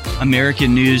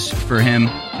American news for him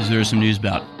because there is some news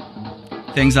about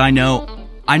things I know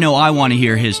I want to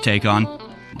hear his take on.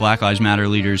 Black Lives Matter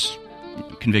leaders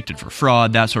convicted for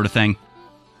fraud, that sort of thing.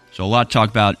 So a lot to talk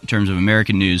about in terms of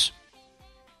American news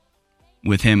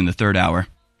with him in the third hour.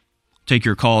 Take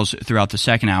your calls throughout the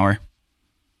second hour,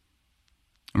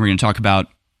 and we're going to talk about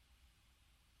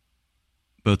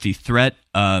both the threat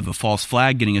of a false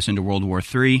flag getting us into World War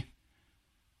III,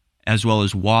 as well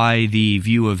as why the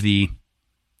view of the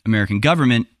American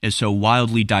government is so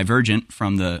wildly divergent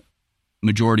from the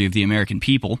majority of the American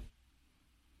people,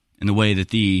 and the way that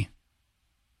the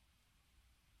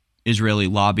Israeli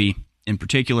lobby in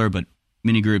particular, but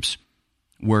many groups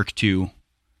work to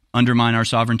undermine our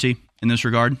sovereignty in this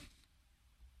regard.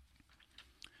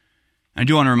 I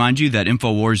do want to remind you that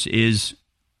InfoWars is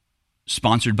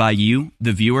sponsored by you,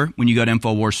 the viewer, when you go to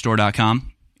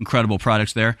InfoWarsStore.com. Incredible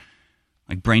products there,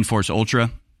 like Brain Force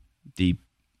Ultra, the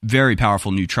very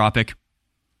powerful nootropic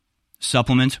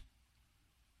supplement.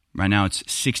 Right now it's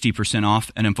 60%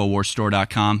 off at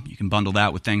InfoWarsStore.com. You can bundle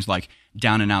that with things like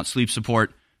Down and Out Sleep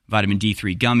Support, Vitamin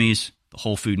D3 gummies, the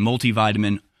Whole Food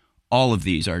Multivitamin. All of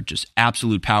these are just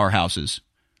absolute powerhouses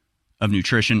of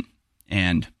nutrition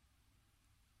and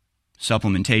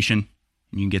supplementation.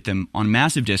 And you can get them on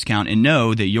massive discount and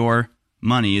know that your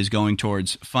money is going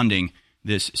towards funding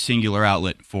this singular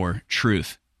outlet for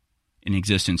truth in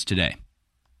existence today.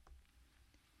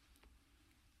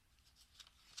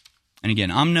 And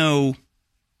again, I'm no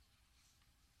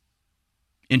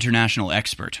international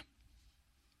expert.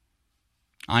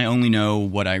 I only know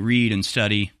what I read and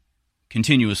study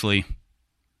continuously,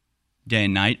 day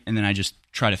and night, and then I just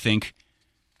try to think,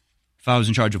 if I was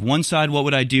in charge of one side, what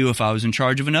would I do? If I was in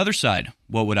charge of another side,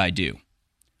 what would I do?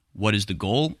 What is the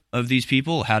goal of these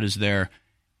people? How do their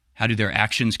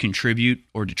actions contribute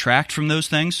or detract from those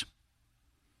things?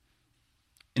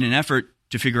 In an effort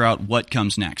to figure out what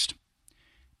comes next.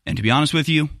 And to be honest with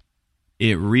you,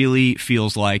 it really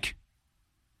feels like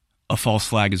a false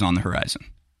flag is on the horizon.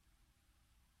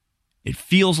 It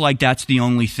feels like that's the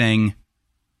only thing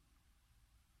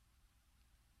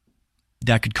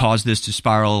that could cause this to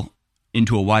spiral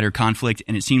into a wider conflict,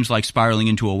 and it seems like spiraling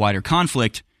into a wider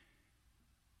conflict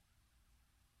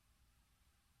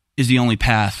is the only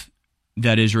path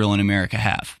that Israel and America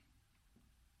have.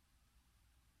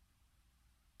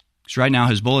 So right now,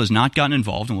 Hezbollah has not gotten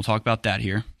involved, and we'll talk about that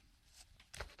here.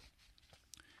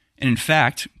 And in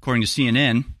fact, according to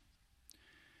CNN,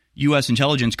 U.S.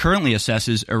 intelligence currently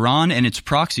assesses Iran and its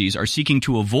proxies are seeking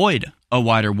to avoid a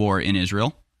wider war in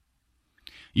Israel.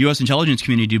 U.S. intelligence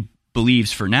community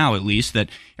believes, for now at least, that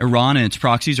Iran and its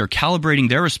proxies are calibrating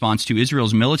their response to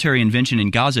Israel's military intervention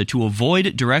in Gaza to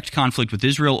avoid direct conflict with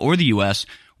Israel or the U.S.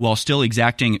 while still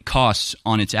exacting costs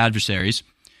on its adversaries.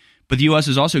 But the U.S.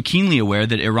 is also keenly aware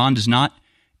that Iran does not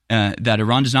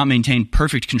maintain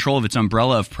perfect control of its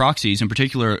umbrella of proxies, in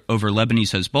particular over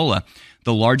Lebanese Hezbollah,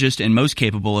 the largest and most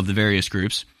capable of the various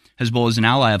groups. Hezbollah is an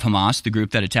ally of Hamas, the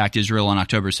group that attacked Israel on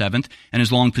October 7th, and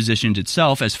has long positioned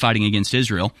itself as fighting against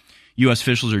Israel. U.S.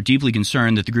 officials are deeply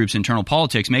concerned that the group's internal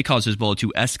politics may cause Hezbollah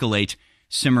to escalate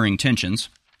simmering tensions.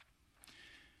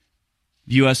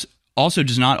 The U.S. also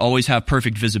does not always have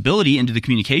perfect visibility into the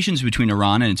communications between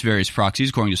Iran and its various proxies,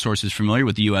 according to sources familiar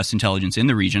with the U.S. intelligence in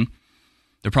the region.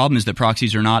 The problem is that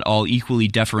proxies are not all equally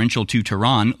deferential to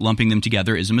Tehran. Lumping them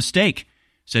together is a mistake,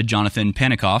 said Jonathan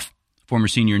Panikoff, former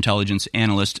senior intelligence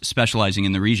analyst specializing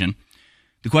in the region.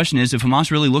 The question is, if Hamas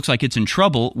really looks like it's in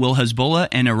trouble, will Hezbollah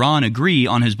and Iran agree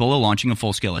on Hezbollah launching a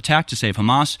full-scale attack to save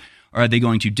Hamas, or are they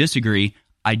going to disagree?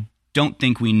 I don't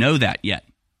think we know that yet.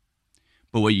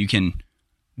 But what you can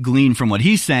glean from what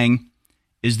he's saying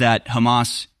is that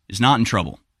Hamas is not in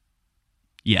trouble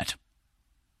yet.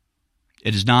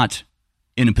 It is not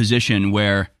in a position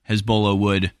where Hezbollah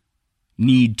would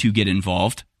need to get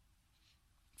involved.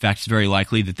 In fact, it's very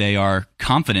likely that they are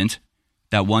confident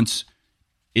that once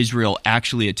Israel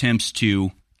actually attempts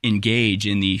to engage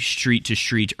in the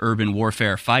street-to-street urban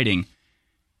warfare fighting,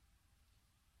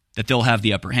 that they'll have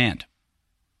the upper hand.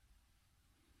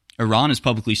 Iran is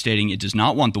publicly stating it does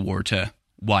not want the war to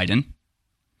widen,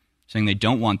 saying they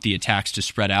don't want the attacks to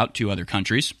spread out to other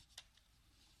countries.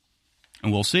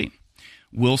 And we'll see.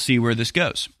 We'll see where this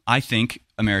goes. I think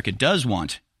America does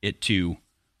want it to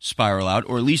spiral out,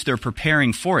 or at least they're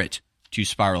preparing for it to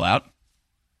spiral out.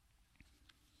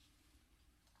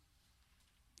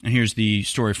 And here's the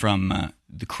story from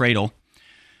the Cradle.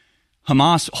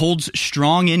 Hamas holds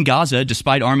strong in Gaza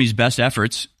despite Army's best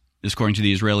efforts, according to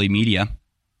the Israeli media.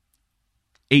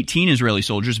 18 Israeli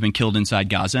soldiers have been killed inside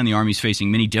Gaza, and the Army's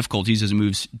facing many difficulties as it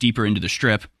moves deeper into the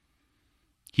Strip.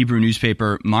 Hebrew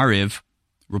newspaper Mariv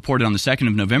reported on the 2nd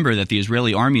of November that the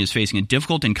Israeli Army is facing a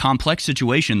difficult and complex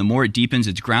situation the more it deepens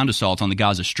its ground assault on the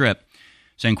Gaza Strip,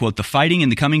 saying, quote, "The fighting in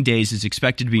the coming days is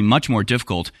expected to be much more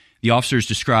difficult." The officers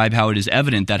describe how it is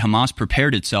evident that Hamas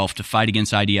prepared itself to fight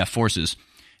against IDF forces.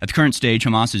 At the current stage,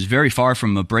 Hamas is very far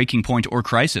from a breaking point or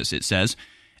crisis, it says,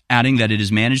 adding that it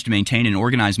has managed to maintain an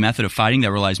organized method of fighting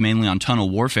that relies mainly on tunnel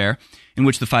warfare, in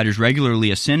which the fighters regularly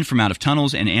ascend from out of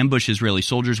tunnels and ambush Israeli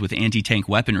soldiers with anti-tank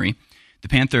weaponry. The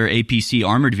Panther APC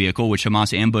armored vehicle, which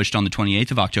Hamas ambushed on the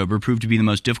 28th of October, proved to be the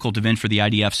most difficult event for the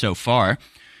IDF so far.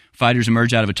 Fighters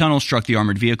emerged out of a tunnel, struck the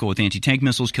armored vehicle with anti-tank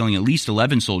missiles, killing at least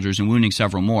 11 soldiers and wounding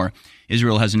several more.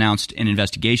 Israel has announced an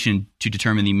investigation to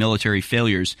determine the military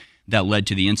failures that led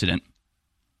to the incident.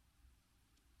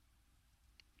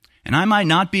 And I might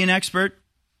not be an expert.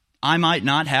 I might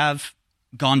not have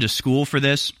gone to school for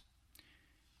this.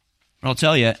 But I'll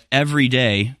tell you, every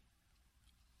day,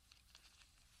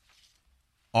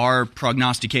 our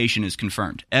prognostication is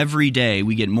confirmed. Every day,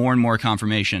 we get more and more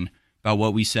confirmation about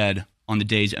what we said on the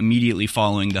days immediately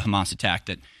following the Hamas attack,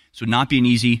 that this would not be an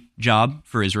easy job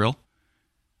for Israel,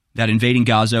 that invading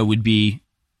Gaza would be,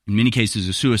 in many cases,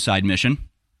 a suicide mission.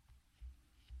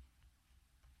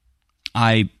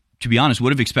 I, to be honest,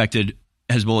 would have expected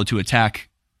Hezbollah to attack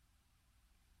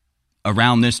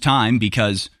around this time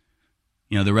because,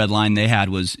 the red line they had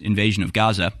was invasion of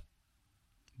Gaza.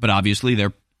 But obviously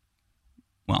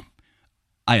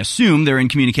I assume they're in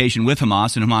communication with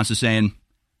Hamas, and Hamas is saying,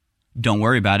 don't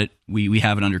worry about it. We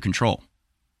have it under control.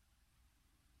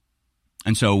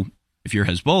 And so if you're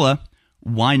Hezbollah,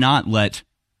 why not let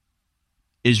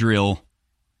Israel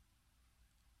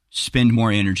spend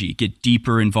more energy, get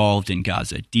deeper involved in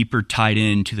Gaza, deeper tied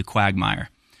into the quagmire?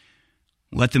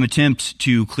 Let them attempt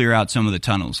to clear out some of the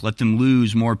tunnels. Let them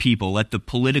lose more people. Let the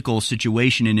political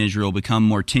situation in Israel become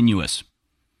more tenuous.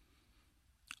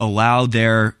 Allow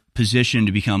their position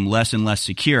to become less and less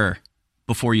secure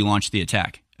before you launch the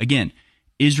attack. Again,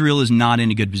 Israel is not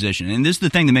in a good position. And this is the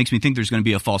thing that makes me think there's going to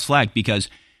be a false flag, because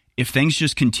if things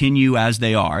just continue as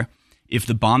they are, if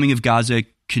the bombing of Gaza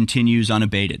continues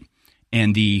unabated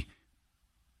and the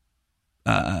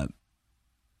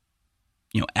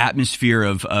atmosphere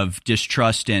of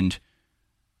distrust and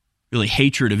really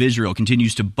hatred of Israel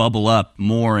continues to bubble up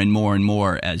more and more and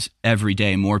more as every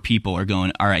day more people are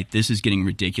going, all right, this is getting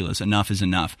ridiculous. Enough is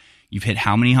enough. You've hit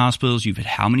how many hospitals? You've hit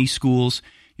how many schools?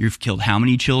 You've killed how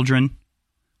many children?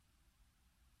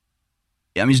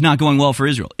 I mean, it's not going well for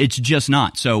Israel. It's just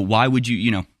not. So why would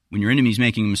you, when your enemy's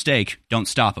making a mistake, don't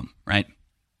stop them, right?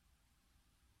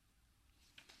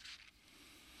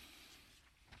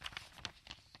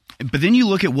 But then you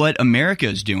look at what America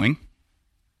is doing,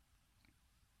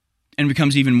 and it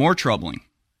becomes even more troubling.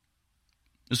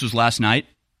 This was last night.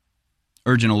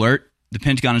 Urgent alert. The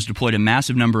Pentagon has deployed a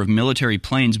massive number of military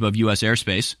planes above U.S.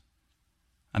 airspace.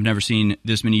 I've never seen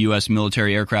this many U.S.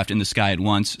 military aircraft in the sky at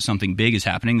once. Something big is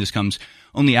happening. This comes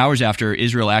only hours after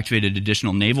Israel activated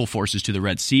additional naval forces to the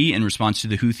Red Sea in response to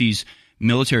the Houthis'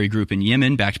 military group in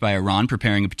Yemen, backed by Iran,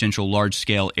 preparing a potential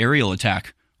large-scale aerial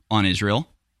attack on Israel.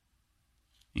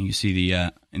 You can see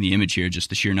in the image here just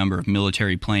the sheer number of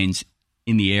military planes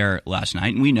in the air last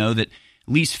night. And we know that at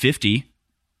least 50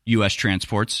 U.S.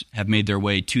 transports have made their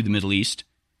way to the Middle East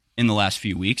in the last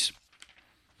few weeks.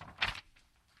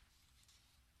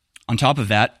 On top of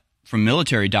that, from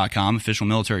military.com, official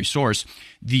military source,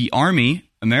 the Army,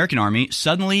 American Army,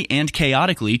 suddenly and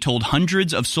chaotically told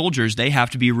hundreds of soldiers they have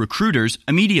to be recruiters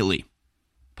immediately.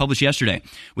 Published yesterday.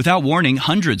 Without warning,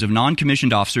 hundreds of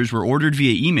non-commissioned officers were ordered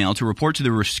via email to report to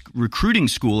the recruiting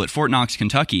school at Fort Knox,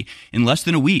 Kentucky in less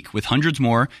than a week, with hundreds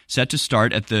more set to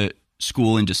start at the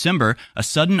school in December, a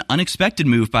sudden, unexpected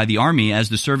move by the Army as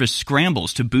the service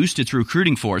scrambles to boost its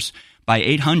recruiting force by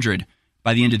 800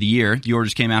 by the end of the year. The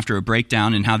orders came after a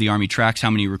breakdown in how the Army tracks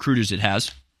how many recruiters it has.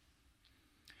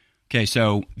 Okay,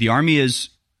 so the Army is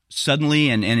suddenly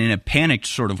and in a panicked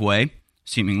sort of way,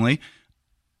 seemingly,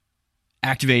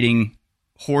 activating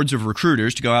hordes of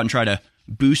recruiters to go out and try to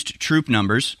boost troop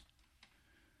numbers.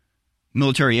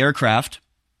 Military aircraft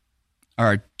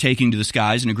are taking to the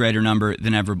skies in a greater number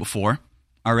than ever before.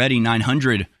 Already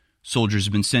 900 soldiers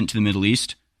have been sent to the Middle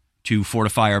East to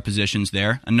fortify our positions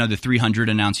there. Another 300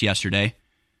 announced yesterday.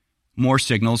 More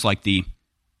signals like the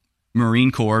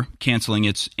Marine Corps canceling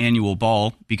its annual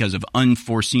ball because of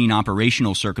unforeseen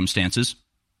operational circumstances.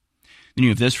 Then you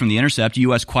have this from The Intercept.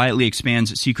 U.S. quietly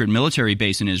expands secret military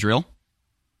base in Israel.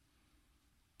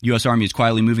 U.S. Army is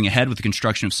quietly moving ahead with the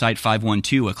construction of Site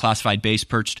 512, a classified base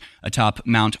perched atop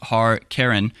Mount Har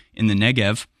Keren in the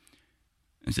Negev.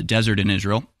 It's a desert in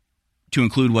Israel, to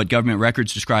include what government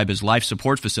records describe as life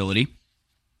support facility.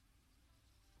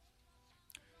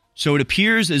 So it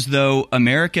appears as though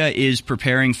America is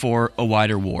preparing for a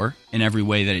wider war in every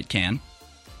way that it can.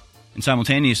 And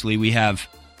simultaneously, we have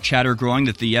chatter growing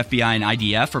that the FBI and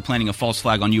IDF are planning a false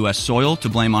flag on U.S. soil to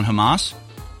blame on Hamas.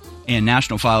 And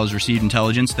National File has received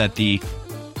intelligence that the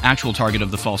actual target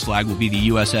of the false flag will be the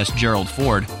USS Gerald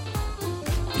Ford.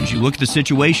 As you look at the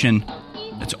situation,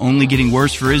 that's only getting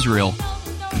worse for Israel.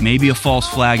 Maybe a false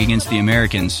flag against the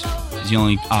Americans is the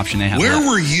only option they have. Where left.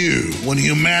 were you when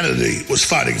humanity was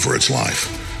fighting for its life?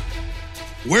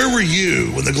 Where were you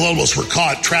when the globalists were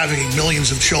caught trafficking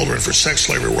millions of children for sex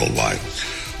slavery worldwide?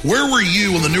 Where were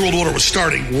you when the New World Order was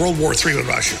starting World War III with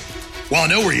Russia? Well, I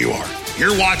know where you are.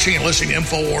 You're watching and listening to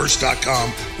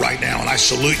Infowars.com right now, and I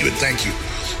salute you and thank you.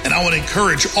 And I want to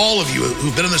encourage all of you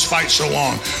who've been in this fight so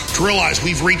long to realize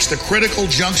we've reached the critical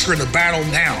juncture in the battle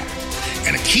now.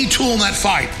 And a key tool in that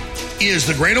fight is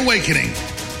the Great Awakening,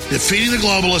 defeating the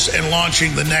globalists and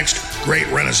launching the next great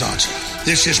renaissance.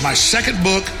 This is my second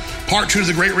book, part 2 of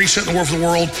the Great Reset and the War for the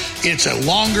World. It's a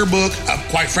longer book,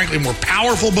 quite frankly, a more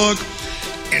powerful book.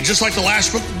 And just like the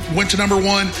last book went to number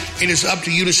 1, it is up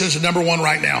to you to send it to number 1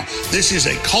 right now. This is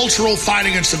a cultural fight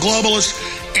against the globalists,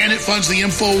 and it funds the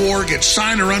InfoWar. Get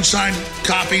signed or unsigned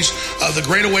copies of The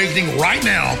Great Awakening right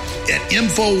now at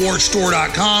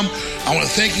InfoWarsStore.com. I want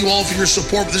to thank you all for your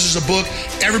support, but this is a book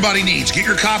everybody needs. Get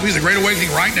your copy of The Great Awakening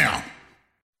right now.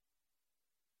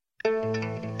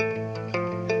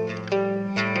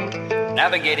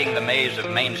 Navigating the maze of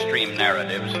mainstream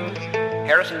narratives,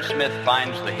 Harrison Smith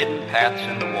finds the hidden paths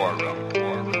in the war room.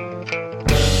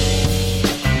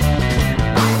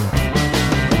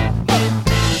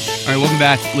 All right, welcome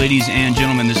back, ladies and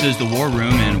gentlemen. This is the War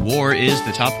Room, and war is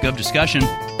the topic of discussion.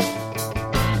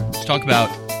 Let's talk about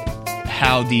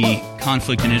how the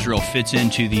conflict in Israel fits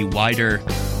into the wider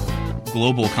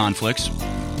global conflicts.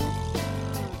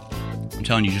 I'm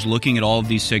telling you, just looking at all of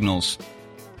these signals,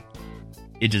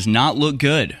 it does not look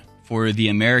good for the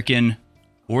American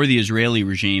or the Israeli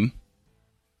regime,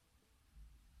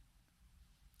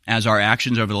 as our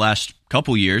actions over the last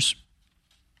couple years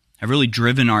have really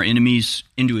driven our enemies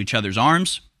into each other's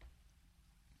arms,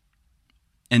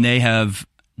 and they have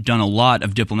done a lot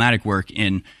of diplomatic work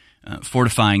in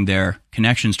fortifying their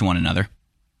connections to one another.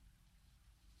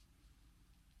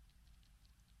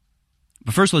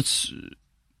 But first, let's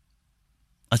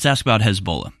ask about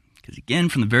Hezbollah, because again,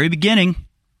 from the very beginning,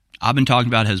 I've been talking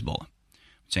about Hezbollah,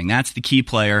 saying that's the key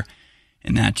player,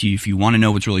 and that if you want to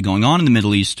know what's really going on in the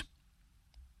Middle East,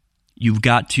 you've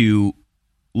got to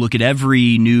look at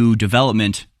every new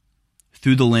development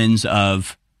through the lens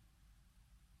of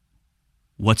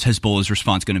what's Hezbollah's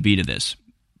response going to be to this.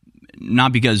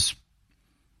 Not because,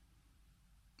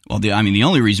 well, the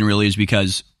only reason really is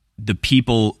because the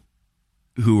people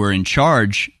who are in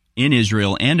charge in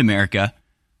Israel and America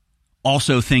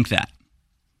also think that.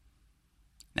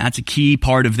 That's a key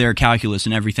part of their calculus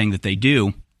in everything that they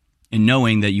do, in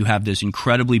knowing that you have this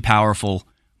incredibly powerful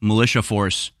militia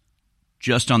force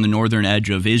just on the northern edge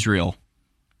of Israel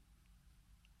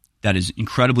that is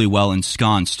incredibly well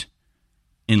ensconced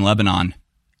in Lebanon,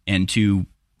 and to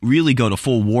really go to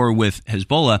full war with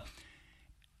Hezbollah,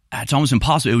 it's almost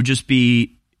impossible.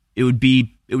 It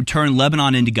would turn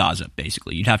Lebanon into Gaza,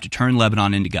 basically. You'd have to turn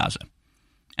Lebanon into Gaza.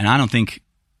 And I don't think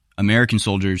American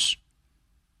soldiers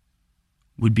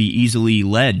would be easily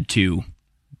led to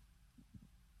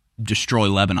destroy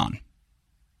Lebanon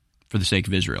for the sake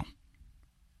of Israel.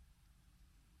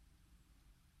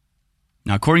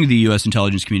 Now, according to the U.S.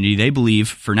 intelligence community, they believe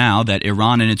for now that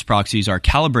Iran and its proxies are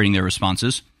calibrating their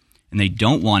responses, and they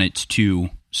don't want it to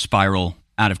spiral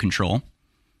out of control.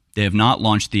 They have not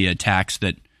launched the attacks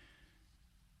that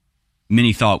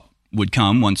many thought would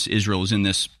come once Israel was in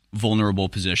this vulnerable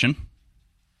position.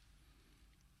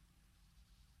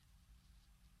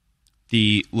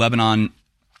 The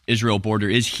Lebanon-Israel border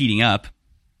is heating up.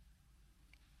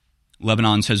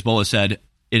 Lebanon's Hezbollah said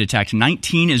it attacked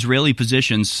 19 Israeli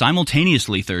positions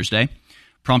simultaneously Thursday,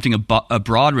 prompting a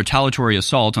broad retaliatory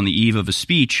assault on the eve of a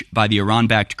speech by the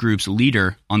Iran-backed group's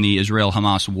leader on the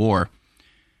Israel-Hamas war.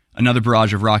 Another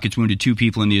barrage of rockets wounded 2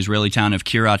 people in the Israeli town of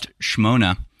Kiryat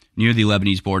Shmona, near the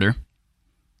Lebanese border.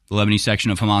 The Lebanese section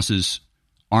of Hamas's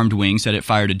armed wing said it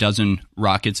fired a dozen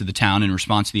rockets at the town in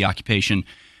response to the occupation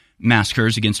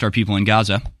massacres against our people in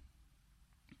Gaza.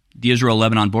 The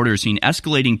Israel-Lebanon border has seen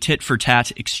escalating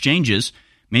tit-for-tat exchanges,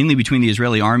 mainly between the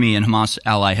Israeli army and Hamas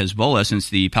ally Hezbollah,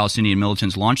 since the Palestinian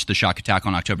militants launched the shock attack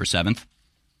on October 7th.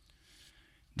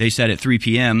 They said at 3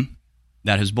 p.m.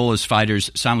 that Hezbollah's fighters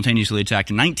simultaneously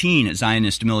attacked 19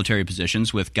 Zionist military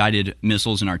positions with guided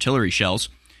missiles and artillery shells.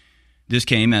 This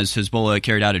came as Hezbollah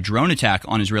carried out a drone attack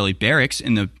on Israeli barracks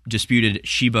in the disputed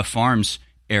Sheba Farms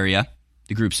area,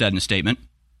 the group said in a statement.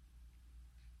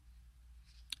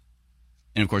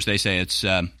 And, of course, they say it's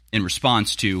in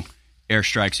response to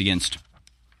airstrikes against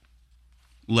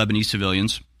Lebanese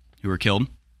civilians who were killed.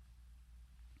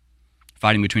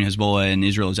 Fighting between Hezbollah and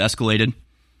Israel has escalated.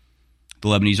 The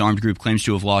Lebanese armed group claims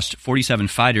to have lost 47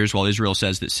 fighters, while Israel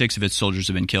says that 6 of its soldiers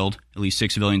have been killed. At least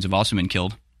 6 civilians have also been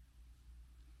killed.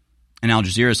 And Al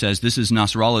Jazeera says this is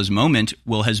Nasrallah's moment.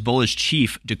 Will Hezbollah's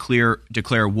chief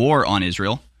declare war on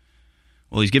Israel?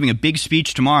 Well, he's giving a big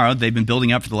speech tomorrow. They've been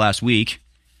building up for the last week.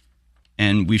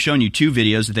 And we've shown you 2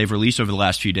 videos that they've released over the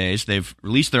last few days. They've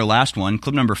released their last one,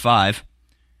 clip number 5.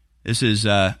 This is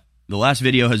the last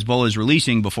video Hezbollah is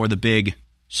releasing before the big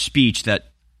speech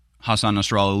that Hassan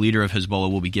Nasrallah, leader of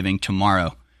Hezbollah, will be giving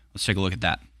tomorrow. Let's take a look at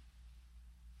that.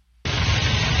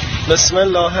 So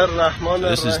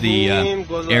this is the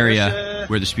area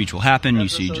where the speech will happen. You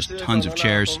see just tons of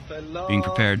chairs being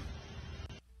prepared.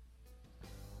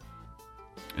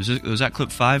 Was that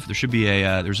clip 5? There should be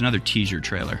there's another teaser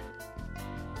trailer.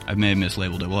 I may have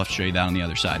mislabeled it. We'll have to show you that on the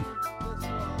other side.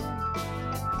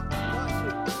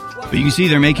 But you can see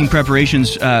they're making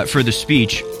preparations for the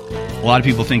speech. A lot of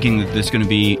people thinking that this is going to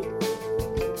be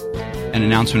an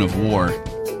announcement of war.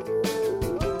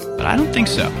 But I don't think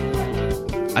so.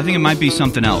 I think it might be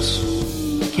something else.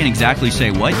 Can't exactly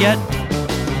say what yet.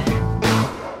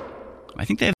 I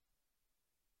think they have.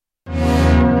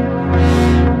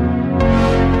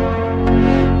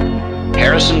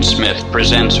 Harrison Smith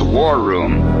presents War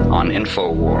Room on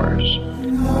InfoWars.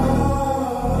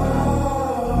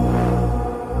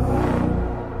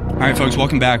 All right, folks,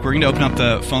 welcome back. We're going to open up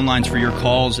the phone lines for your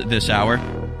calls this hour.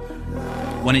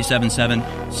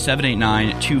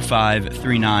 1-877-789-2539.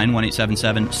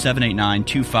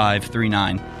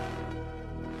 1-877-789-2539.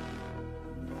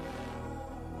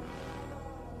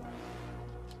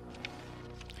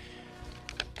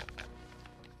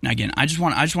 Now, again, I just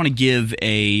want to give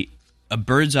a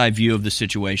bird's eye view of the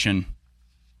situation,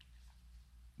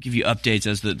 give you updates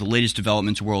as the latest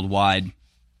developments worldwide,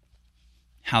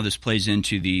 how this plays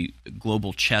into the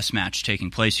global chess match taking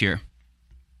place here.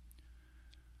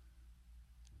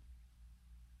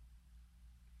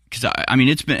 Because I mean,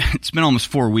 it's been almost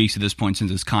 4 weeks at this point since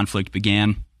this conflict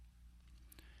began.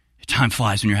 Time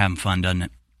flies when you're having fun, doesn't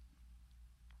it?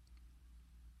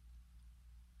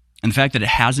 And the fact that it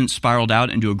hasn't spiraled out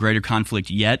into a greater conflict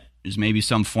yet is maybe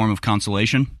some form of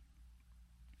consolation.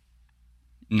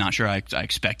 I'm not sure I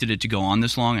expected it to go on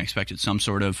this long. I expected some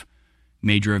sort of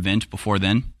major event before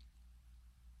then.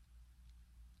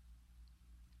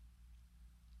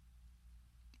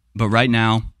 But right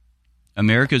now,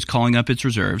 America is calling up its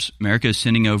reserves. America is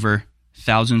sending over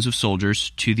thousands of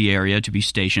soldiers to the area to be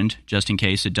stationed, just in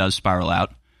case it does spiral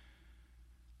out.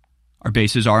 Our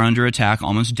bases are under attack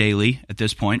almost daily at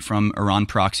this point from Iran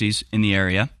proxies in the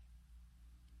area.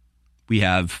 We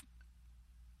have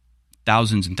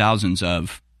thousands and thousands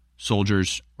of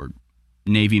soldiers or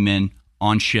Navy men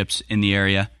on ships in the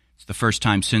area. It's the first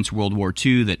time since World War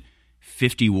II that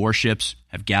 50 warships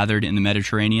have gathered in the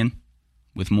Mediterranean,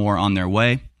 with more on their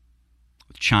way,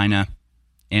 with China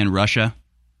and Russia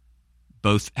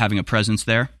both having a presence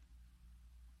there.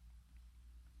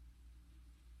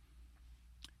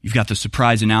 You've got the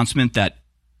surprise announcement that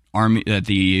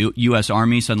the U.S.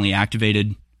 Army suddenly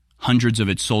activated hundreds of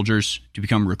its soldiers to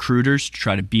become recruiters to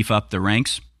try to beef up the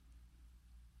ranks.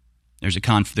 There's a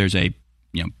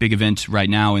big event right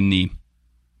now in the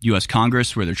U.S.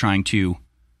 Congress where they're trying to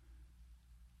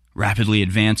rapidly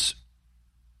advance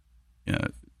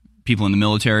people in the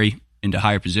military into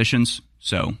higher positions,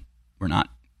 so we're not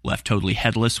left totally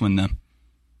headless when the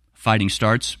fighting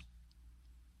starts.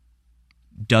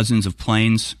 Dozens of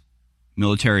planes,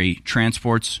 military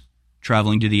transports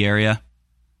traveling to the area.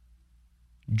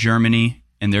 Germany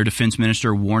and their defense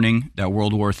minister warning that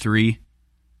World War III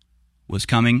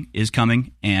is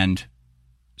coming, and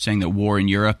saying that war in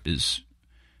Europe is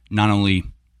not only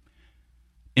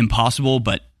impossible,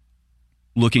 but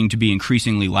looking to be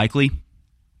increasingly likely.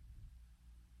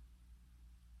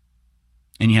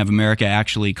 And you have America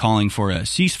actually calling for a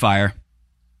ceasefire.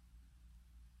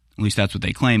 At least that's what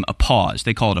they claim, a pause.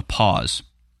 They call it a pause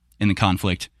in the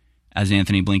conflict as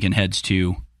Anthony Blinken heads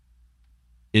to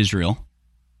Israel.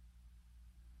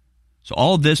 So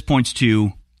all of this points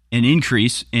to an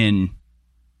increase in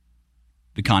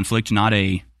the conflict, not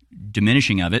a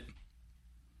diminishing of it.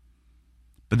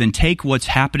 But then take what's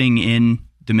happening in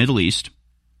the Middle East,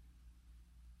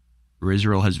 where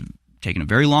Israel has taken a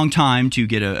very long time to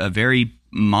get a very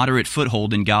moderate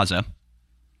foothold in Gaza,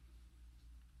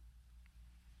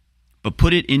 but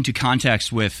put it into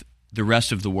context with the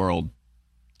rest of the world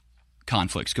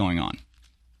conflicts going on.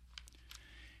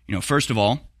 First of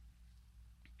all,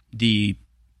 the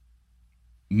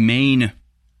main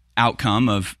outcome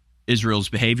of Israel's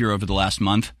behavior over the last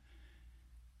month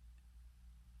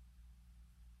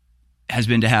has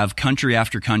been to have country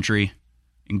after country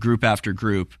and group after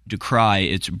group decry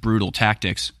its brutal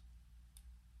tactics,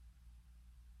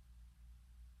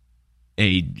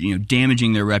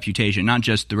 damaging their reputation, not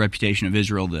just the reputation of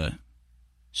Israel, the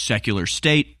secular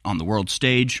state on the world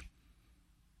stage,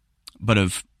 but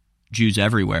of Jews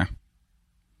everywhere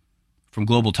from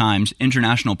Global Times,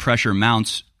 international pressure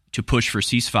mounts to push for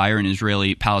ceasefire in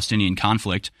Israeli-Palestinian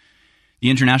conflict. The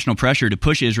international pressure to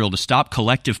push Israel to stop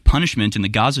collective punishment in the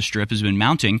Gaza Strip has been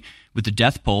mounting, with the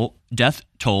death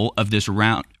toll of this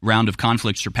round of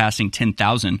conflict surpassing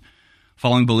 10,000.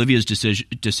 Following Bolivia's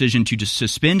decision to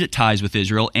suspend ties with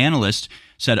Israel, analysts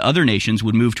said other nations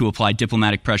would move to apply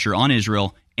diplomatic pressure on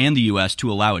Israel and the U.S.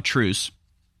 to allow a truce.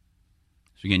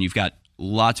 So again, you've got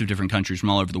lots of different countries from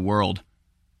all over the world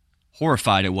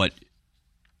horrified at what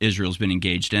Israel's been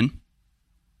engaged in.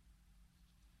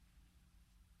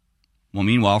 Well,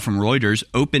 meanwhile, from Reuters,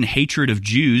 open hatred of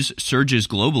Jews surges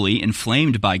globally,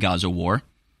 inflamed by Gaza war.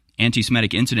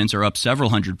 Anti-Semitic incidents are up several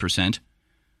 100%.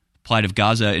 Plight of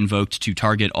Gaza invoked to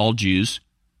target all Jews.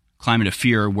 Climate of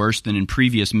fear worse than in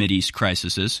previous Mideast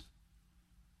crises.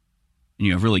 And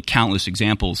you have really countless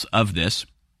examples of this.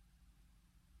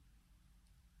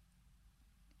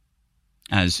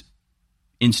 As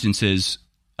instances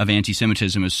of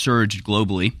anti-Semitism has surged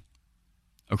globally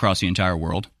across the entire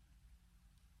world.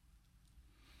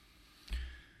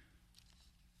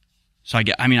 So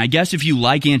I guess if you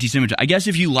like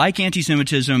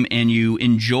anti-Semitism and you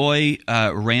enjoy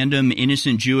random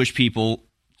innocent Jewish people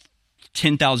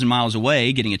 10,000 miles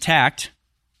away getting attacked,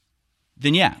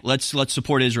 then yeah, let's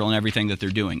support Israel in everything that they're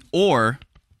doing. Or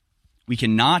we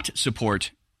cannot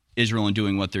support Israel in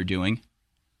doing what they're doing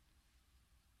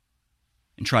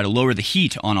and try to lower the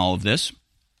heat on all of this.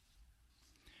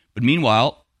 But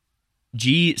meanwhile,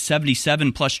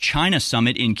 G77 plus China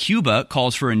summit in Cuba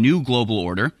calls for a new global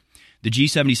order. The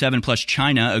G77 plus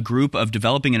China, a group of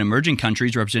developing and emerging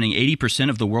countries representing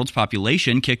 80% of the world's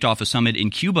population, kicked off a summit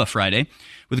in Cuba Friday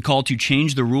with a call to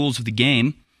change the rules of the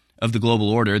game of the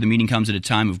global order. The meeting comes at a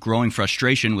time of growing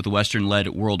frustration with the Western-led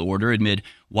world order amid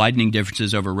widening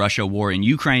differences over Russia, war in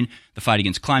Ukraine, the fight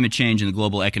against climate change, and the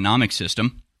global economic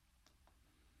system,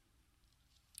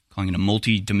 calling it a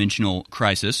multi-dimensional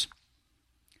crisis.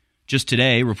 Just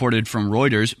today, reported from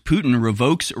Reuters, Putin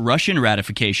revokes Russian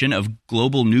ratification of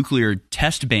global nuclear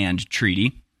test ban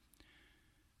treaty.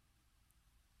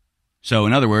 So,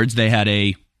 in other words, they had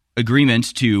an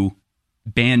agreement to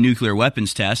ban nuclear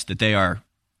weapons tests that they are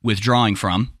withdrawing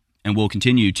from and will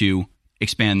continue to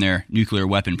expand their nuclear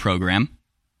weapon program.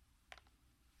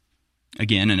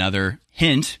 Again, another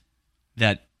hint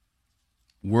that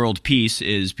world peace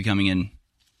is becoming an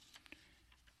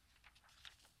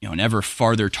ever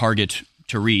farther target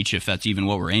to reach, if that's even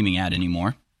what we're aiming at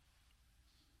anymore.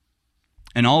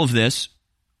 And all of this,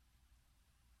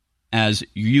 as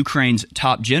Ukraine's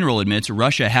top general admits,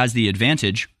 Russia has the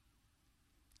advantage,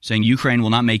 saying Ukraine will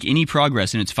not make any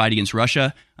progress in its fight against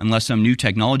Russia unless some new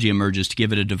technology emerges to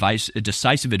give it a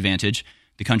decisive advantage,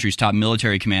 the country's top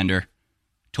military commander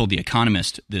told The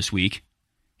Economist this week.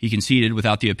 He conceded,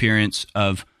 without the appearance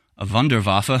of a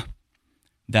Wunderwaffe,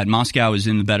 that Moscow is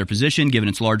in the better position given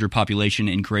its larger population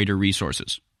and greater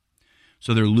resources.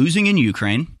 So they're losing in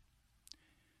Ukraine.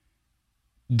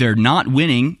 They're not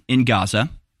winning in Gaza.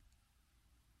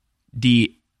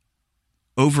 The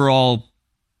overall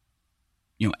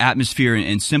atmosphere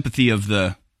and sympathy of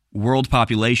the world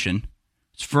population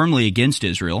is firmly against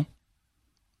Israel.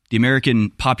 The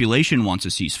American population wants a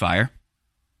ceasefire.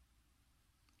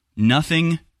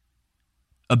 Nothing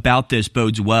about this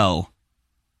bodes well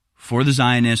for the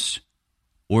Zionists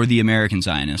or the American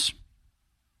Zionists.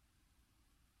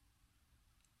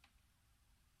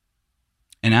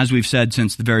 And as we've said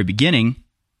since the very beginning,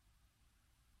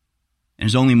 and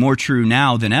is only more true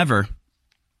now than ever,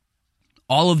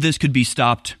 all of this could be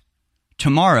stopped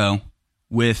tomorrow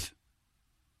with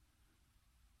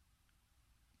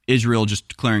Israel just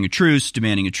declaring a truce,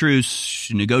 demanding a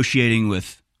truce, negotiating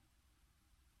with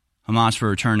Hamas for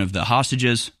return of the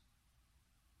hostages.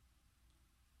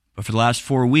 But for the last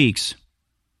 4 weeks,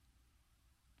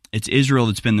 it's Israel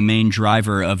that's been the main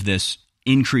driver of this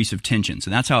increase of tensions.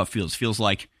 And that's how it feels. It feels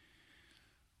like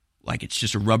it's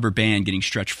just a rubber band getting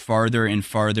stretched farther and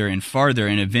farther and farther,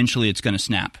 and eventually it's going to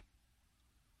snap.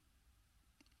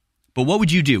 But what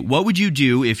would you do? What would you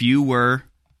do if you were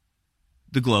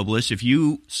the globalists, if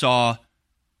you saw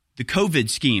the COVID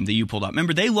scheme that you pulled up?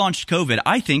 Remember, they launched COVID,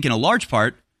 I think, in a large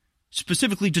part,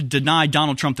 specifically to deny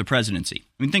Donald Trump the presidency.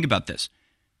 I mean, think about this.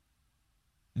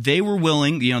 They were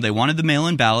willing, they wanted the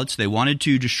mail-in ballots. They wanted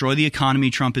to destroy the economy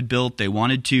Trump had built. They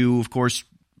wanted to, of course,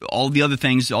 all the other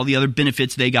things, all the other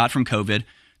benefits they got from COVID.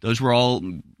 Those were all,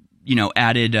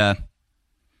 added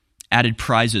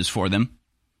prizes for them.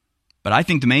 But I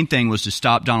think the main thing was to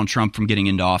stop Donald Trump from getting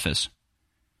into office.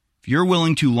 If you're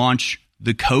willing to launch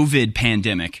the COVID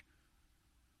pandemic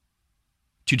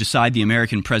to decide the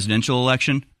American presidential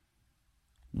election,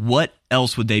 what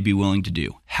else would they be willing to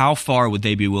do? How far would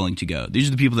they be willing to go? These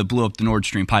are the people that blew up the Nord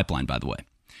Stream pipeline, by the way.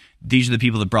 These are the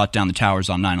people that brought down the towers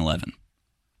on 9/11.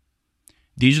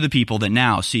 These are the people that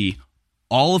now see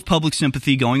all of public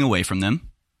sympathy going away from them,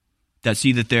 that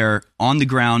see that their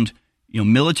on-the-ground,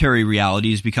 military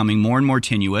reality is becoming more and more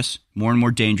tenuous, more and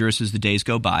more dangerous as the days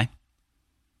go by.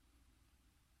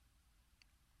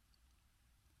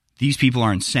 These people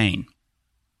are insane.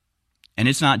 And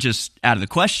it's not just out of the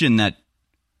question that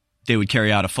they would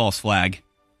carry out a false flag.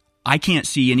 I can't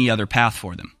see any other path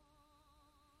for them.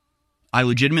 I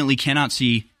legitimately cannot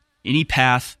see any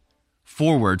path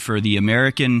forward for the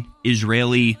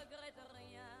American-Israeli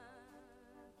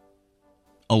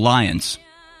alliance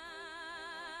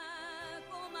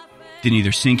than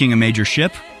either sinking a major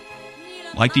ship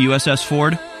like the USS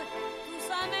Ford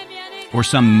or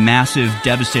some massive,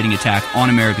 devastating attack on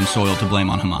American soil to blame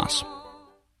on Hamas.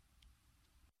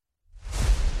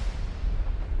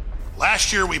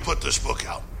 Last year we put this book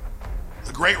out,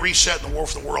 The Great Reset and the War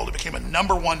for the World. It became a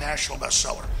 #1 national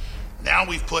bestseller. Now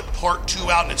we've put part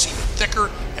 2 out, and it's even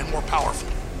thicker and more powerful.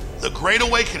 The Great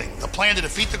Awakening, the plan to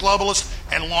defeat the globalists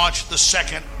and launch the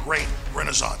second Great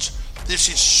Renaissance. This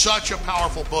is such a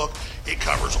powerful book. It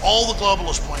covers all the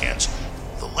globalist plans,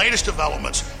 the latest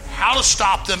developments, how to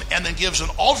stop them, and then gives an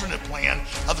alternate plan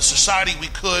of the society we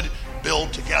could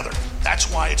build together.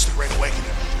 That's why it's the Great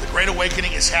Awakening. The Great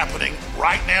Awakening is happening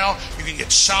right now. You can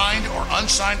get signed or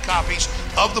unsigned copies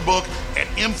of the book at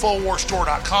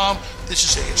InfoWarsStore.com. This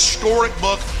is a historic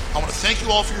book. I want to thank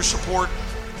you all for your support.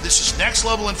 This is next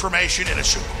level information, and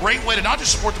it's a great way to not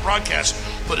just support the broadcast,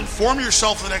 but inform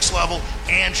yourself to the next level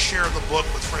and share the book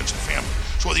with friends and family.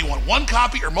 So whether you want one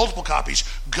copy or multiple copies,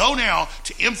 go now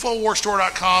to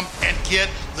InfoWarsStore.com and get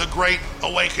The Great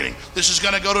Awakening. This is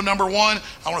going to go to #1.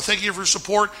 I want to thank you for your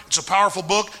support. It's a powerful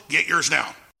book. Get yours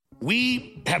now.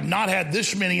 We have not had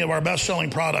this many of our best-selling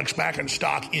products back in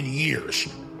stock in years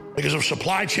because of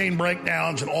supply chain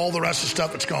breakdowns and all the rest of the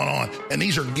stuff that's going on. And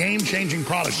these are game-changing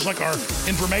products. Just like our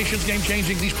information's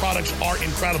game-changing, these products are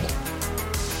incredible.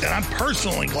 And I'm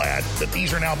personally glad that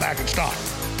these are now back in stock.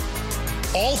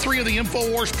 All 3 of the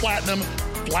InfoWars Platinum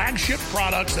flagship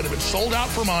products that have been sold out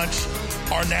for months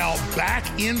are now back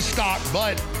in stock,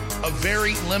 but a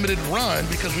very limited run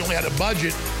because we only had a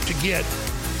budget to get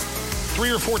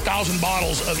 3,000 or 4,000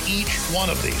 bottles of each one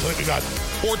of these. I think we got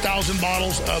 4,000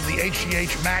 bottles of the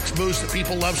HGH Max Boost that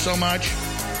people love so much.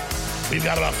 We've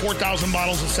got about 4,000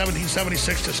 bottles of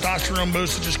 1776 Testosterone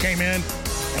Boost that just came in.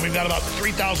 And we've got about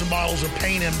 3,000 bottles of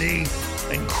Pain MD,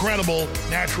 incredible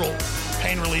natural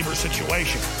pain reliever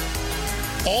situation.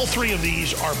 All 3 of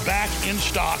these are back in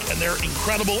stock, and they're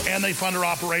incredible, and they fund our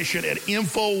operation at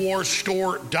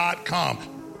InfoWarsStore.com.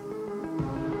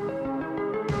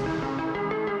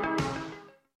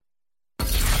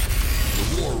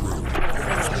 The War Room.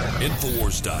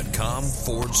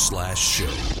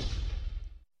 Infowars.com/show.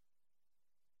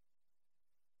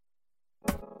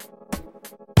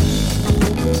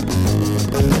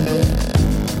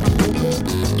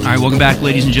 All right, welcome back,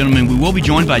 ladies and gentlemen. We will be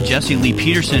joined by Jesse Lee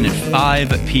Peterson at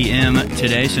 5 p.m.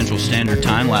 today, Central Standard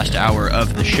Time, last hour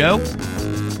of the show.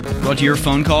 Go out to your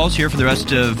phone calls here for the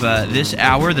rest of this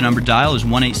hour. The number dial is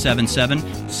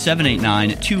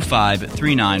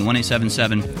 1-877-789-2539,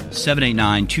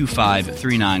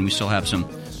 1-877-789-2539. We still have some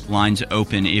lines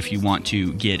open if you want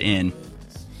to get in.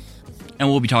 And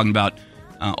we'll be talking about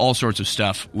all sorts of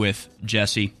stuff with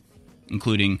Jesse,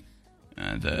 including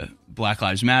the Black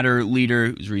Lives Matter leader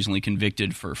who was recently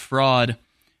convicted for fraud,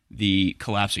 the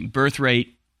collapsing birth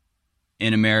rate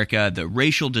in America, the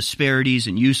racial disparities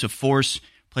and use of force,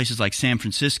 places like San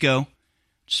Francisco,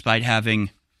 despite having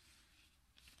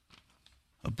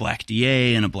a black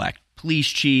DA and a black police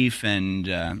chief and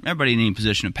everybody in any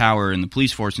position of power in the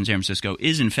police force in San Francisco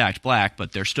is in fact black,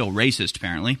 but they're still racist,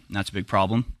 apparently. And that's a big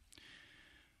problem.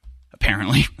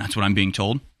 Apparently, that's what I'm being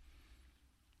told.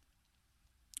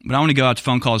 But I want to go out to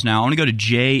phone calls now. I want to go to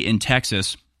Jay in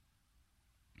Texas,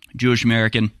 Jewish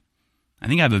American. I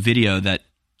think I have a video that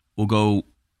will go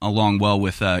along well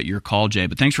with your call, Jay.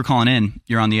 But thanks for calling in.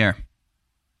 You're on the air.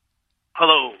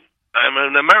 Hello. I'm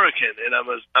an American, and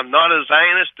I'm not a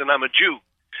Zionist, and I'm a Jew.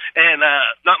 And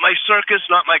not my circus,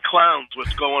 not my clowns,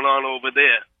 what's going on over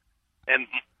there. And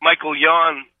Michael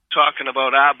Yon talking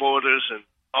about our borders and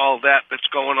all that that's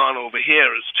going on over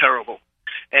here is terrible.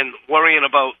 And worrying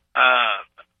about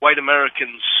white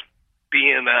Americans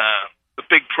being the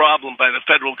big problem by the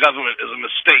federal government is a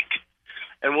mistake.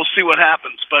 And we'll see what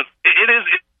happens. But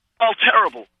it's all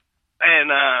terrible. And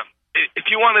if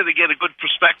you wanted to get a good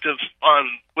perspective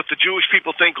on what the Jewish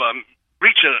people think,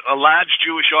 reach a large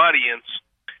Jewish audience,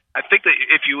 I think that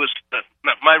if you was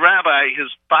my rabbi, his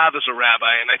father's a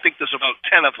rabbi, and I think there's about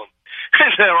 10 of them.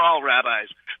 They're all rabbis.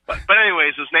 But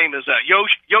anyways, his name is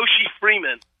Yoshi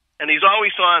Freeman, and he's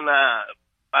always on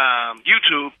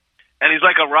YouTube, and he's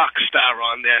like a rock star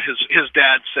on there. His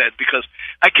dad said, because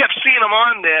I kept seeing him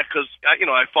on there because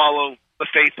I follow the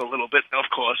faith a little bit, of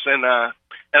course, and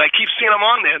I keep seeing him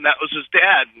on there, and that was his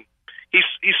dad. And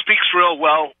he speaks real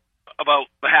well about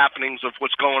the happenings of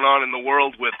what's going on in the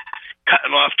world with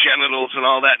cutting off genitals and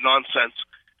all that nonsense.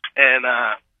 And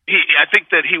I think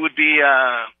that he would be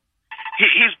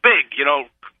he's big.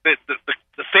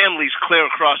 The family's clear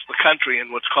across the country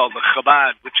in what's called the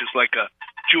Chabad, which is like a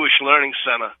Jewish learning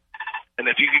center. And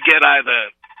if you could get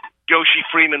either Yoshi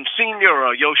Freeman Sr.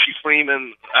 or Yoshi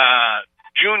Freeman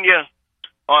Jr.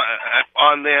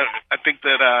 on there, I think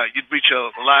that you'd reach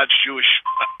a large Jewish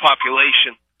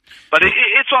population. But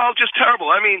it's all just terrible.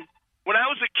 I mean, when I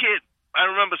was a kid, I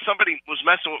remember somebody was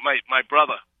messing with my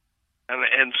brother,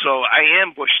 and so I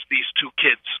ambushed these two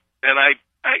kids, and I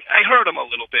hurt them a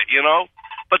little bit,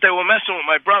 but they were messing with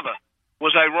my brother.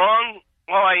 Was I wrong?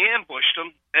 Well, I ambushed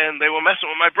them, and they were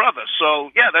messing with my brother.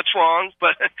 So, yeah, that's wrong,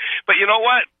 but you know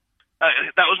what?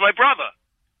 That was my brother.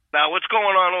 Now, what's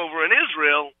going on over in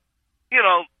Israel,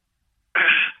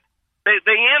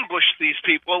 they ambushed these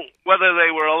people, whether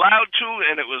they were allowed to,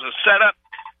 and it was a setup.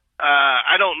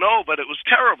 I don't know, but it was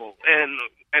terrible. And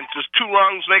does two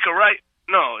wrongs make a right?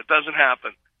 No, it doesn't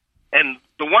happen. And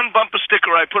the one bumper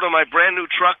sticker I put on my brand new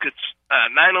truck, it's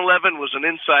 9/11 was an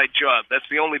inside job. That's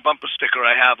the only bumper sticker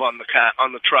I have on the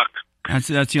truck. That's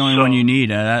the only one you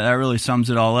need. That really sums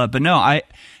it all up. But no, I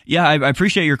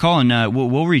appreciate your call, and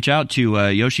we'll reach out to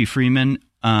Yoshi Freeman.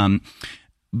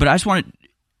 But I just wanted.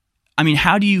 I mean,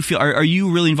 how do you feel? Are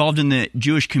you really involved in the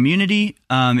Jewish community?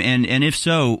 And if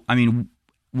so, I mean,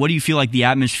 what do you feel like the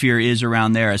atmosphere is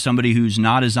around there? As somebody who's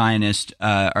not a Zionist,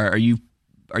 are you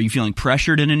feeling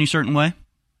pressured in any certain way?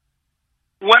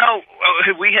 Well,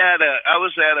 I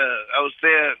was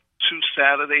there 2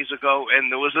 Saturdays ago,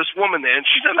 and there was this woman there, and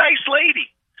she's a nice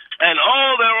lady. And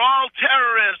they're all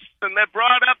terrorists, and they're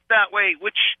brought up that way,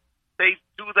 which they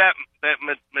do that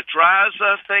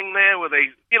madrasa thing there, where they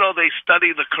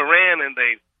study the Quran, and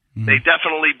they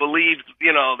definitely believe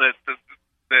that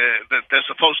they're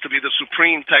supposed to be the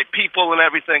supreme type people and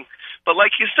everything. But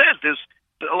like you said, there's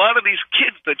a lot of these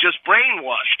kids that just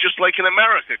brainwashed, just like in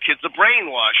America. Kids are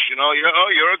brainwashed.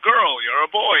 You're a girl, you're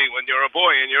a boy when you're a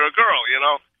boy, and you're a girl.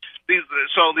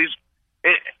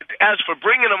 As for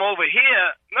bringing them over here,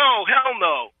 no, hell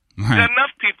no. Right. There are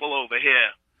enough people over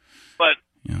here. But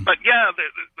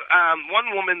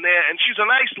one woman there, and she's a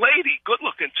nice lady, good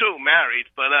looking too, married.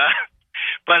 But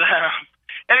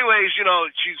anyways,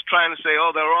 she's trying to say,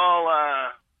 they're all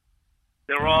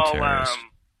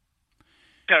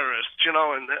terrorists,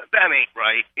 and that ain't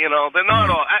right. They're not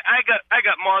all. I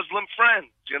got Muslim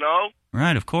friends,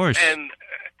 Right, of course. And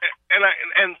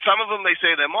some of them, they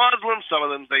say they're Muslims, some of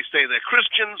them they say they're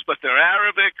Christians, but they're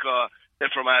Arabic, or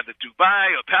they're from either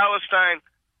Dubai or Palestine,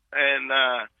 and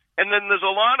then there's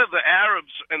a lot of the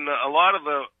Arabs and a lot of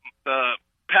the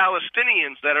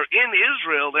Palestinians that are in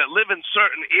Israel that live in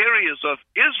certain areas of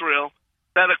Israel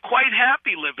that are quite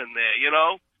happy living there.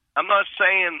 I'm not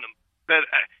saying that.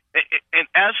 And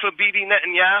as for Bibi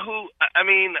Netanyahu, I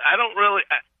mean, I don't really.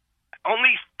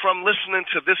 Only from listening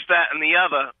to this, that, and the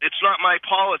other, it's not my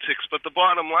politics, but the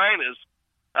bottom line is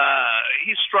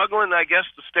he's struggling, I guess,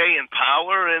 to stay in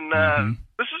power, and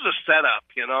this is a setup,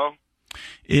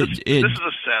 This is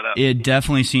a setup. It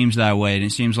definitely seems that way, and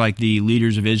it seems like the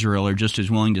leaders of Israel are just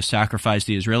as willing to sacrifice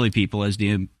the Israeli people as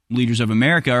the leaders of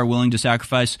America are willing to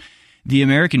sacrifice the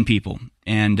American people,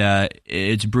 and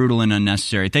it's brutal and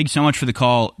unnecessary. Thank you so much for the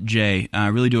call, Jay. I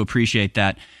really do appreciate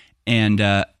that, and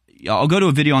I'll go to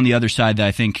a video on the other side that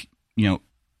I think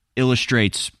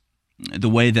illustrates the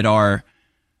way that our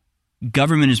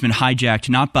government has been hijacked,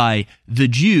 not by the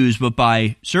Jews, but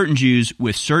by certain Jews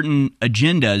with certain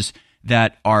agendas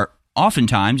that are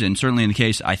oftentimes, and certainly in the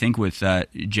case, I think, with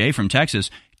Jay from Texas,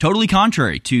 totally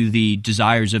contrary to the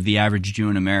desires of the average Jew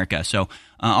in America. So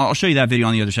I'll show you that video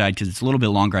on the other side because it's a little bit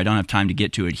longer. I don't have time to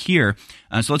get to it here.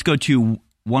 So let's go to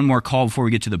one more call before we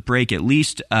get to the break, at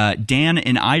least. Dan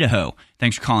in Idaho,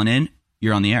 thanks for calling in.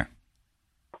 You're on the air.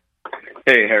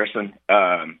 Hey, Harrison.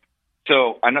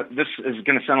 So I know this is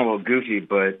going to sound a little goofy,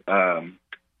 but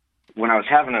when I was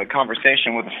having a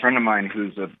conversation with a friend of mine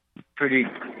who's a pretty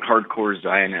hardcore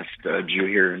Zionist Jew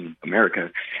here in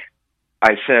America,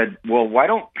 I said, well, why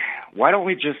don't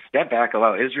we just step back,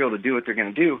 allow Israel to do what they're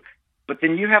going to do, but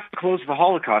then you have to close the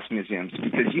Holocaust museums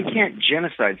because you can't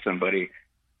genocide somebody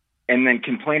and then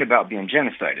complain about being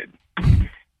genocided.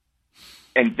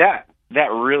 And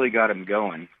that really got him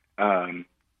going. I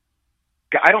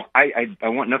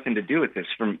want nothing to do with this.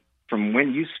 From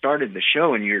when you started the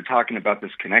show and you're talking about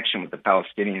this connection with the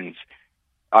Palestinians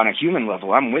on a human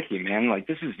level, I'm with you, man. Like,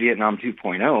 this is Vietnam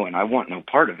 2.0, and I want no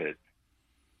part of it.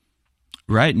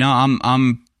 Right. No,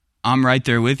 I'm right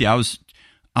there with you. I was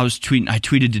tweeting. I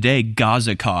tweeted today,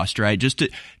 Gaza cost, right? Just to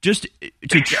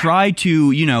try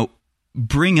to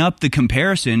bring up the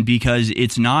comparison, because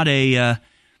it's not an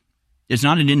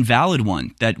invalid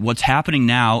one. That what's happening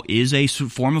now is a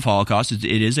form of Holocaust. It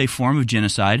is a form of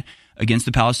genocide against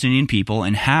the Palestinian people,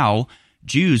 and how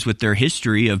Jews, with their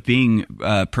history of being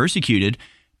persecuted,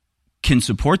 can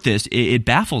support this. It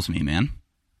baffles me, man.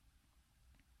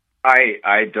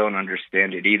 I don't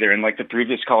understand it either. And like the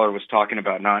previous caller was talking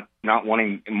about not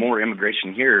wanting more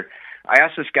immigration here, I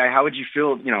asked this guy, how would you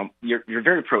feel, you're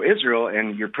very pro-Israel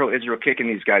and you're pro-Israel kicking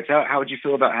these guys out. How would you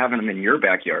feel about having them in your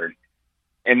backyard?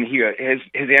 And his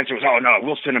answer was, oh, no,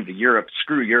 we'll send them to Europe.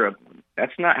 Screw Europe.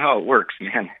 That's not how it works,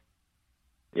 man.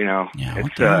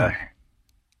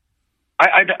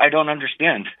 I don't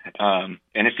understand. And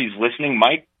if he's listening,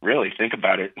 Mike, really think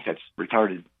about it. That's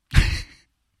retarded.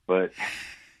 But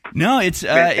no, it's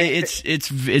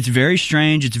very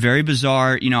strange. It's very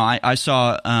bizarre. I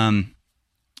saw. I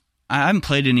haven't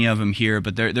played any of them here,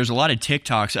 but there's a lot of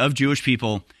TikToks of Jewish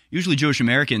people, usually Jewish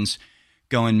Americans,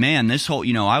 going, man, this whole,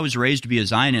 I was raised to be a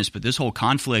Zionist, but this whole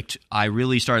conflict, I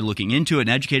really started looking into it and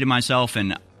educated myself,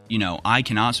 and I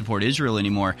cannot support Israel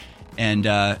anymore. And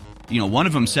one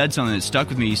of them said something that stuck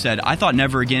with me. He said, I thought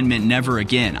never again meant never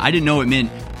again. I didn't know it meant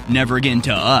never again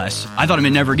to us. I thought it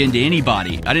meant never again to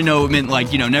anybody. I didn't know it meant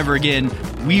never again,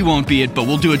 we won't be it, but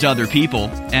we'll do it to other people.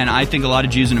 And I think a lot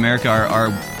of Jews in America are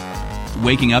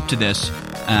waking up to this,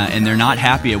 and they're not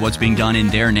happy at what's being done in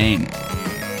their name.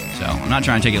 So I'm not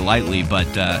trying to take it lightly, but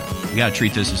we got to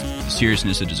treat this as the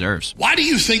seriousness it deserves. Why do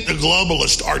you think the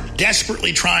globalists are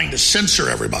desperately trying to censor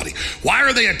everybody? Why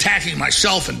are they attacking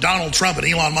myself and Donald Trump and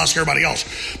Elon Musk and everybody else?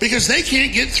 Because they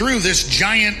can't get through this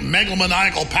giant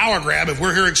megalomaniacal power grab if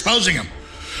we're here exposing them.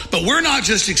 But we're not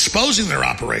just exposing their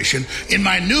operation. In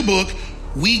my new book,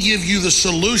 we give you the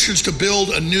solutions to build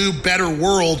a new, better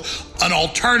world, an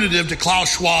alternative to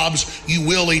Klaus Schwab's "you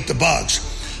will eat the bugs."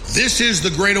 This is the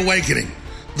Great Awakening,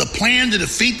 the plan to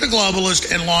defeat the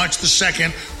globalist and launch the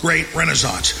second great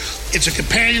renaissance. It's a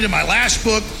companion to my last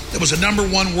book that was a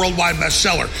 #1 worldwide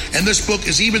bestseller, and this book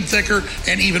is even thicker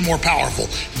and even more powerful.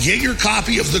 Get your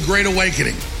copy of The Great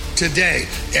Awakening today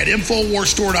at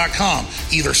InfoWarsStore.com,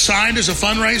 either signed as a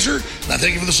fundraiser, and I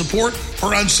thank you for the support,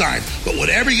 or unsigned. But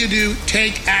whatever you do,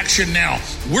 take action now.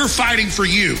 We're fighting for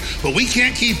you, but we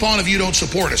can't keep on if you don't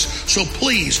support us. So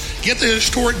please, get the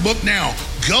historic book now.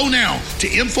 Go now to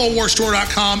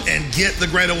InfoWarsStore.com and get The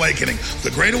Great Awakening. The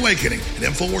Great Awakening at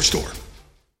InfoWars Store.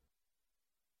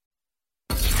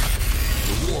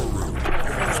 The War Room.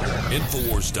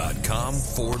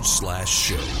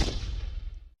 Infowars.com/show.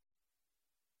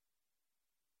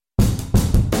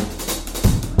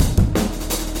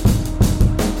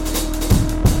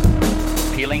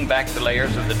 Peeling back the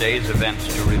layers of the day's events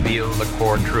to reveal the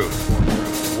core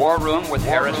truth. War Room with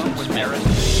Harrison Smith.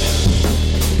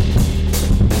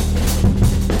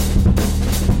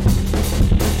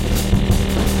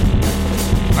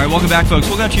 All right, welcome back, folks.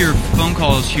 We'll get to your phone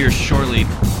calls here shortly.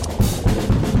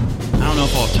 I don't know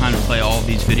if I'll have time to play all of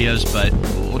these videos, but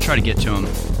we'll try to get to them.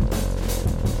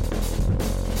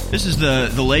 This is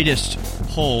the latest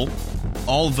poll.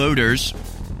 All voters,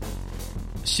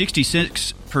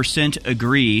 66%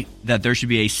 agree that there should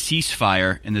be a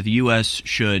ceasefire and that the U.S.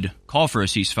 should call for a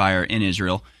ceasefire in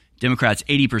Israel. Democrats,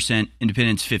 80%,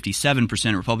 Independents,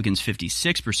 57%, Republicans,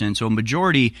 56%. So a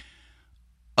majority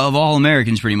of all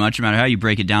Americans, pretty much, no matter how you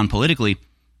break it down politically,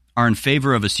 are in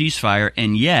favor of a ceasefire,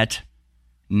 and yet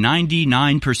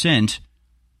 99%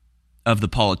 of the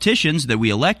politicians that we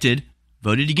elected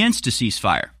voted against a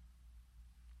ceasefire.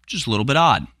 Just a little bit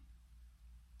odd.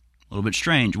 A little bit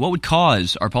strange. What would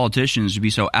cause our politicians to be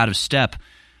so out of step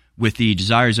with the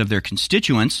desires of their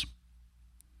constituents?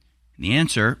 And the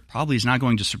answer probably is not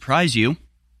going to surprise you.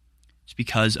 It's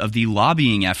because of the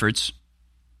lobbying efforts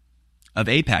of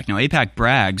AIPAC. Now, AIPAC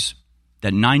brags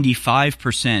that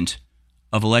 95%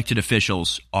 of elected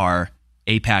officials are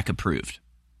AIPAC approved.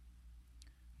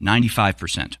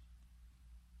 95%.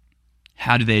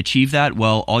 How do they achieve that?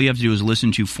 Well, all you have to do is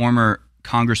listen to former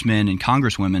congressmen and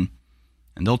congresswomen,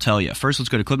 and they'll tell you. First, let's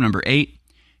go to clip number 8.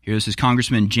 Here, this is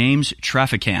Congressman James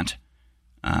Traficant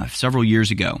several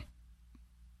years ago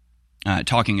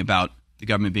talking about the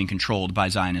government being controlled by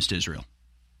Zionist Israel.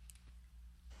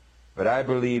 But I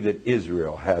believe that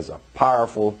Israel has a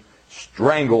powerful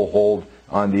stranglehold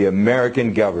on the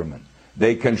American government.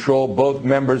 They control both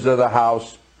members of the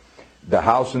House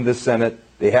and the Senate.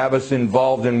 They have us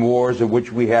involved in wars of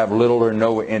which we have little or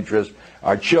no interest.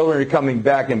 Our children are coming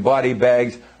back in body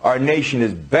bags. Our nation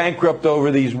is bankrupt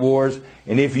over these wars.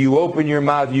 And if you open your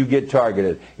mouth, you get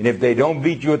targeted. And if they don't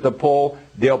beat you at the poll,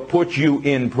 they'll put you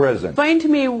in prison. Explain to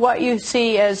me what you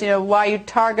see as, why you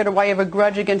target or why you have a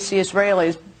grudge against the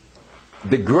Israelis.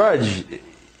 The grudge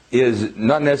is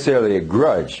not necessarily a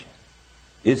grudge.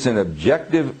 It's an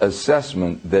objective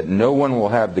assessment that no one will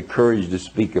have the courage to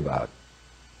speak about.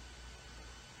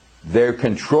 They're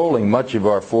controlling much of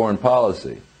our foreign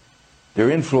policy.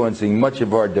 They're influencing much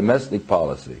of our domestic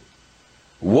policy.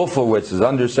 Wolfowitz, as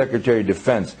Undersecretary of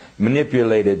Defense,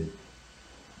 manipulated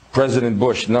President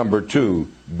Bush #2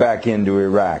 back into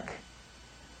Iraq.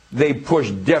 They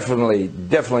pushed definitely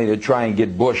to try and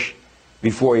get Bush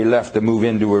before he left to move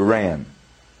into Iran.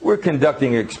 We're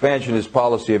conducting an expansionist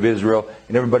policy of Israel,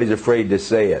 and everybody's afraid to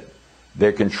say it.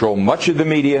 They control much of the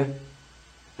media,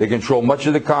 they control much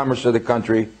of the commerce of the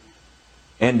country,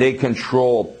 and they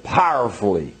control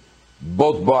powerfully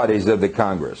both bodies of the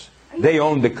Congress. They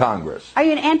own the Congress. Are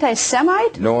you an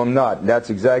anti-Semite? No, I'm not. That's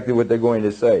exactly what they're going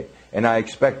to say, and I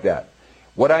expect that.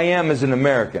 What I am is an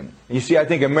American. And you see, I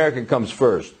think America comes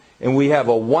first. And we have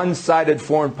a one-sided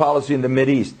foreign policy in the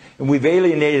Mideast. And we've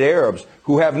alienated Arabs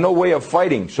who have no way of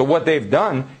fighting. So what they've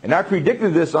done, and I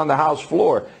predicted this on the House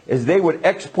floor, is they would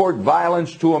export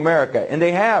violence to America. And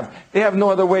they have. They have no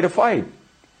other way to fight.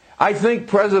 I think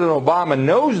President Obama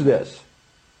knows this.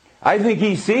 I think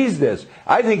he sees this.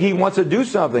 I think he wants to do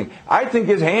something. I think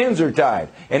his hands are tied.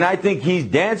 And I think he's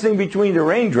dancing between the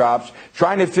raindrops,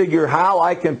 trying to figure how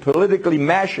I can politically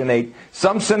machinate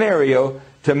some scenario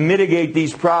to mitigate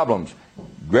these problems.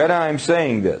 Greta, I'm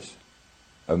saying this.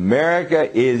 America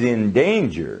is in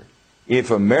danger if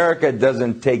America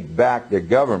doesn't take back the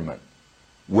government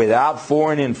without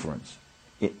foreign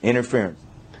interference.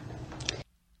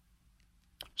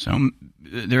 So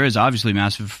there is obviously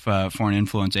massive foreign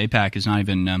influence. AIPAC is not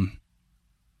even,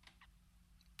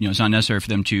 it's not necessary for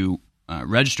them to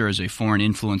register as a foreign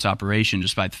influence operation,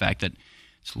 despite the fact that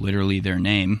it's literally their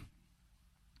name.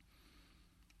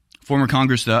 Former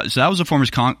Congress, so that was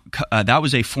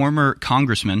a former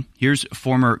congressman. Here's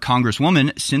former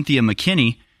Congresswoman Cynthia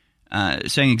McKinney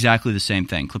saying exactly the same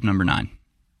thing. Clip number 9.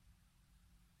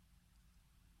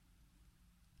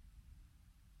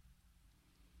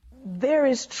 There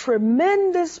is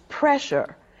tremendous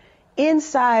pressure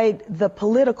inside the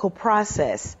political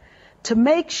process to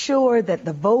make sure that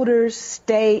the voters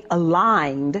stay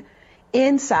aligned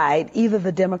inside either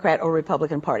the Democrat or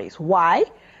Republican parties. Why?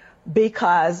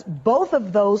 Because both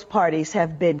of those parties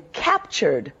have been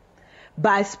captured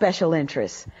by special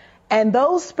interests. And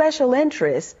those special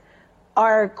interests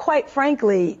are, quite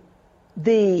frankly,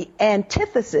 the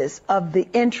antithesis of the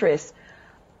interests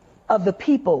of the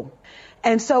people.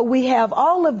 And so we have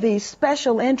all of these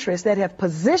special interests that have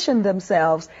positioned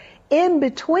themselves in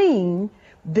between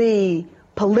the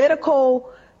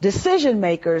political decision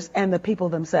makers and the people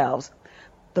themselves.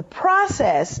 The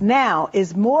process now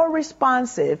is more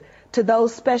responsive to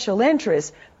those special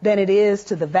interests than it is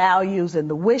to the values and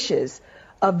the wishes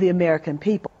of the American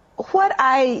people. What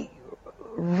I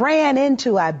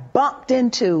bumped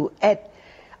into at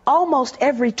almost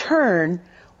every turn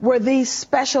were these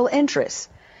special interests.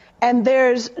 And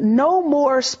there's no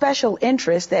more special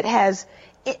interest that has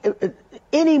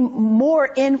any more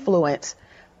influence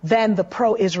than the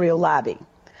pro-Israel lobby.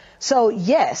 So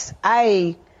yes,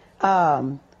 I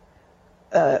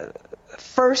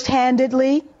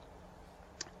first-handedly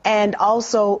and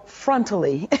also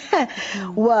frontally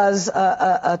was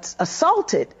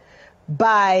assaulted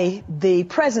by the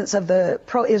presence of the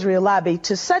pro-Israel lobby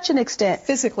to such an extent.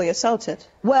 Physically assaulted?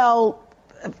 Well,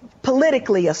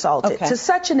 politically assaulted. Okay. To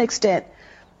such an extent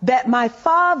that my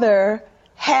father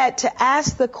had to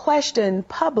ask the question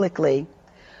publicly,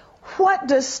 what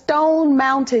does Stone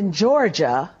Mountain,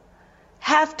 Georgia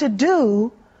have to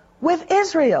do with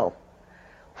Israel?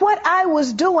 What I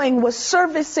was doing was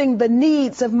servicing the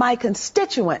needs of my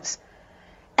constituents.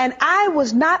 And I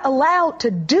was not allowed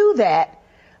to do that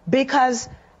because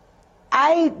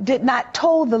I did not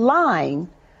toe the line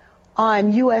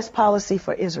on U.S. policy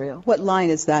for Israel. What line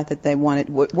is that they wanted?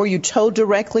 Were you told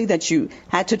directly that you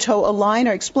had to toe a line,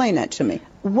 or explain that to me?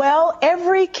 Well,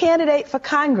 every candidate for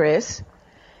Congress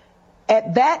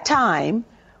at that time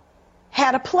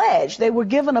had a pledge. They were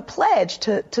given a pledge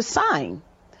to sign.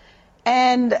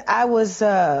 And I was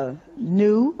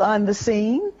new on the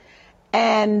scene.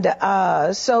 And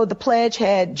so the pledge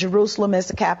had Jerusalem as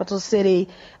the capital city,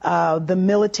 the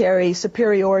military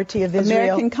superiority of Israel.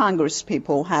 American Congress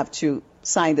people have to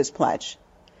sign this pledge.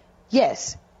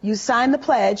 Yes. You sign the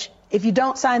pledge. If you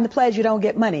don't sign the pledge, you don't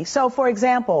get money. So, for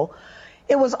example,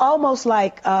 it was almost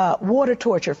like water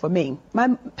torture for me.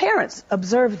 My parents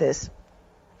observed this.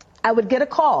 I would get a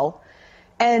call,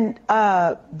 and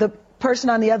the person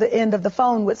on the other end of the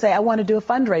phone would say, I want to do a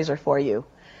fundraiser for you.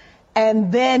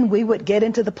 And then we would get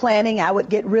into the planning. I would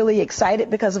get really excited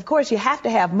because, of course, you have to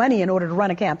have money in order to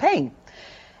run a campaign.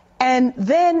 And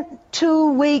then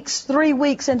 2 weeks, 3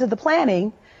 weeks into the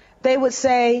planning, they would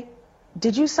say,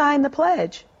 did you sign the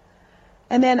pledge?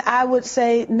 And then I would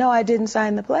say, no, I didn't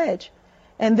sign the pledge.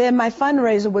 And then my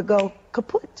fundraiser would go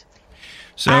kaput.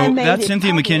 So that's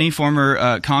Cynthia McKinney,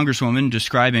 former congresswoman,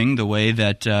 describing the way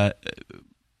that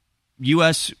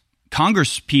U.S.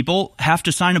 Congress people have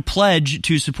to sign a pledge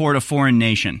to support a foreign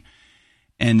nation.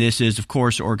 And this is, of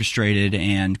course, orchestrated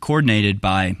and coordinated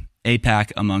by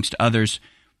AIPAC, amongst others.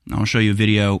 And I'll show you a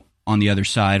video on the other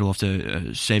side. We'll have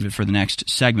to save it for the next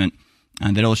segment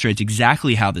that illustrates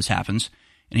exactly how this happens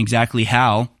and exactly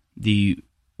how the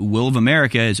will of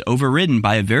America is overridden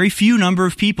by a very few number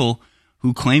of people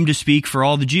who claim to speak for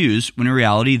all the Jews, when in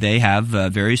reality they have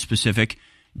very specific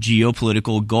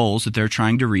geopolitical goals that they're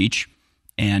trying to reach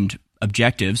and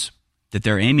objectives that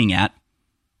they're aiming at,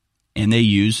 and they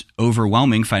use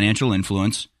overwhelming financial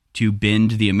influence to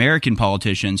bend the American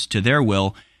politicians to their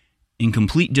will in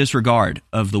complete disregard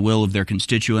of the will of their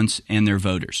constituents and their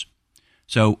voters.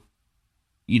 So,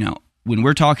 when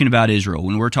we're talking about Israel,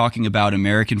 when we're talking about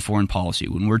American foreign policy,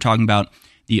 when we're talking about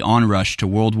the onrush to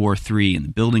World War III and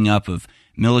the building up of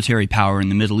military power in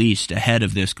the Middle East ahead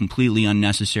of this completely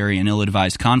unnecessary and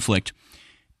ill-advised conflict,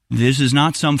 this is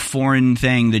not some foreign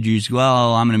thing that you just,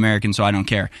 well, I'm an American, so I don't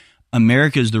care.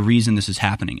 America is the reason this is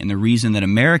happening. And the reason that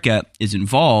America is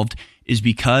involved is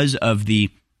because of the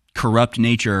corrupt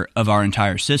nature of our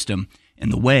entire system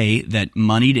and the way that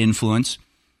moneyed influence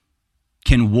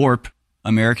can warp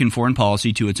American foreign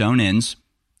policy to its own ends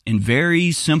in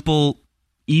very simple,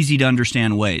 easy to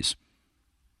understand ways.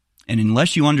 And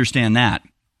unless you understand that,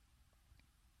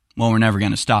 well, we're never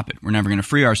going to stop it. We're never going to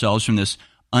free ourselves from this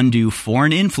undue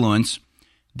foreign influence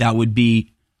that would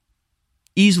be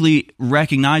easily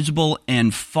recognizable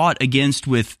and fought against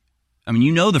with,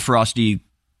 the ferocity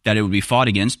that it would be fought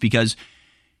against, because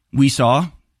we saw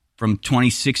from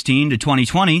 2016 to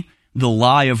 2020 the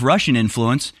lie of Russian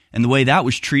influence and the way that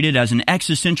was treated as an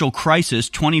existential crisis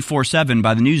 24/7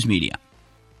 by the news media.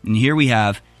 And here we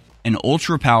have an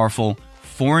ultra-powerful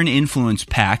foreign influence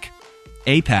pack,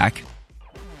 AIPAC,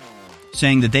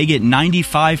 saying that they get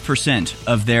 95%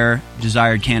 of their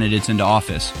desired candidates into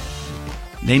office.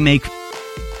 They make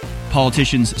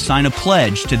politicians sign a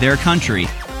pledge to their country,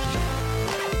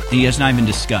 and it's not even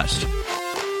discussed.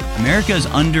 America is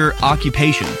under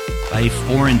occupation by a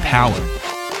foreign power.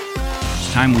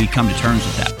 It's time we come to terms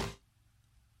with that.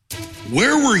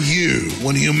 Where were you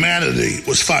when humanity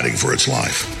was fighting for its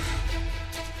life?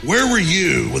 Where were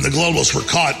you when the globalists were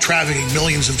caught trafficking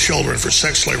millions of children for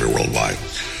sex slavery worldwide?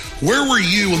 Where were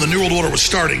you when the New World Order was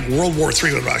starting World War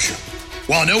III with Russia?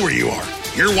 Well, I know where you are.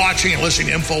 You're watching and listening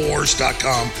to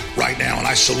Infowars.com right now, and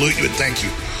I salute you and thank you.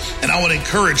 And I want to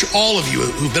encourage all of you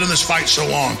who've been in this fight so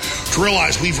long to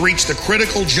realize we've reached the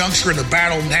critical juncture in the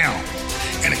battle now.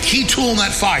 And a key tool in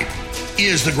that fight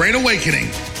is the Great Awakening,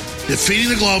 defeating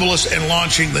the globalists and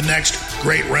launching the next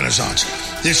great renaissance.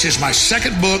 This is my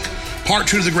second book, part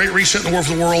 2 of the Great Reset and the War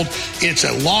for the World. It's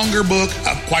a longer book,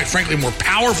 quite frankly, a more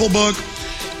powerful book.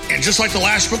 And just like the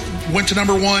last book went to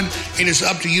number 1, it is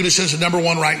up to you to send it to number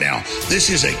 1 right now. This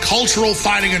is a cultural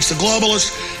fight against the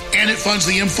globalists, and it funds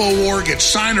the InfoWar. Get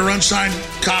signed or unsigned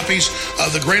copies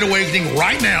of The Great Awakening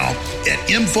right now at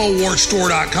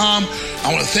InfoWarsStore.com.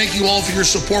 I want to thank you all for your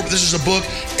support. This is a book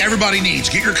everybody needs.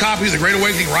 Get your copy of The Great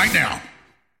Awakening right now.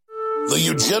 The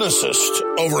eugenicists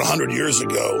over 100 years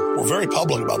ago were very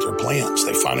public about their plans.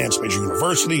 They financed major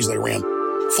universities. They ran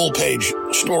full-page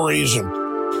stories and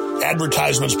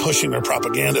advertisements pushing their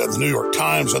propaganda in the New York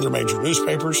Times, other major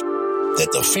newspapers, that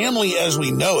the family as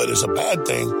we know it is a bad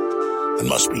thing and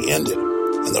must be ended.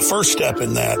 And the first step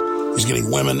in that is getting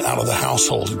women out of the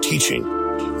household and teaching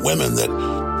women that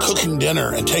cooking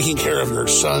dinner and taking care of your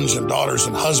sons and daughters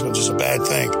and husbands is a bad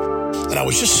thing. And I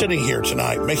was just sitting here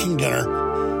tonight making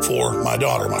dinner for my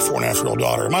daughter, my 4.5-year-old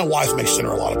daughter. My wife makes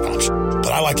dinner a lot of times,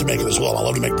 but I like to make it as well. I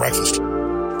love to make breakfast.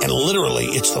 And literally,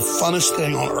 it's the funnest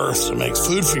thing on earth to make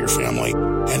food for your family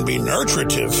and be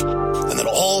nurturative and then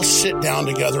all sit down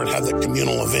together and have that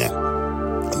communal event.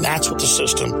 And that's what the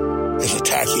system is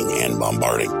attacking and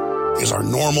bombarding, is our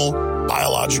normal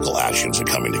biological actions are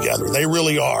coming together. They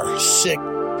really are sick,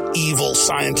 evil,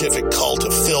 scientific cult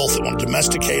of filth that want to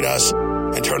domesticate us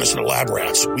and turn us into lab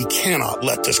rats. We cannot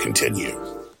let this continue.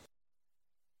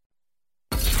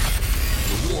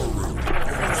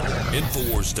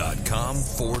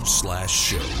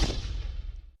 Infowars.com/show.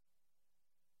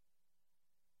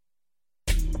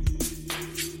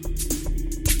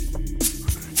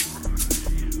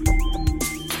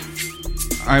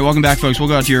 All right, welcome back, folks. We'll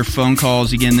go out to your phone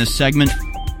calls again this segment.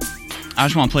 I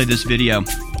just want to play this video.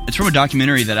 It's from a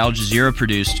documentary that Al Jazeera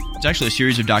produced. It's actually a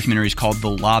series of documentaries called The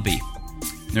Lobby.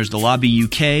 There's The Lobby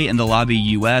UK and The Lobby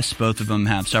US. Both of them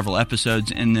have several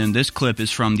episodes. And then this clip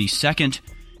is from the second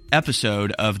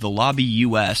episode of The Lobby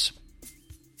US.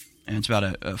 And it's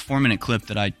about a 4-minute clip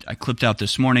that I clipped out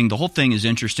this morning. The whole thing is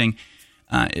interesting.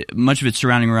 Much of it's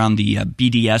surrounding around the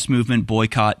BDS movement,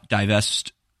 boycott,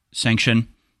 divest, sanction,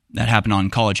 that happened on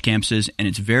college campuses. And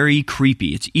it's very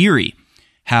creepy. It's eerie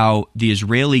how the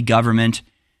Israeli government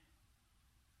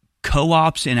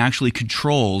co-ops and actually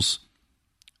controls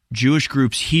Jewish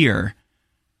groups here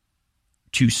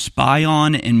to spy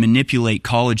on and manipulate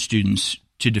college students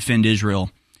to defend Israel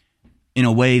in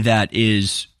a way that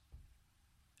is,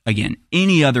 again,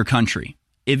 any other country.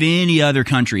 If any other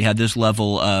country had this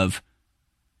level of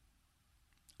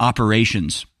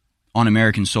operations on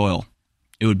American soil,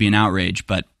 it would be an outrage,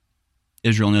 but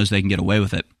Israel knows they can get away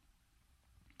with it.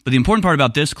 But the important part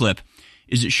about this clip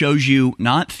is it shows you,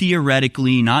 not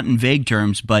theoretically, not in vague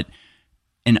terms, but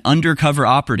an undercover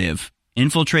operative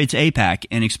infiltrates AIPAC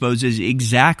and exposes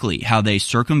exactly how they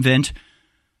circumvent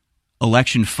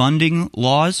election funding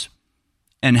laws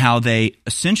and how they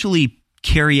essentially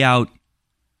carry out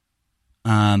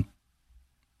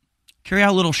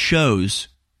little shows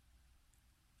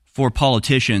for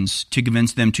politicians to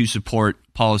convince them to support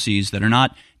policies that are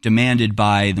not demanded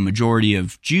by the majority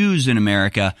of Jews in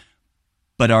America,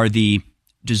 but are the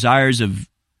desires of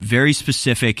very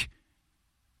specific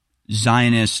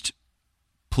Zionist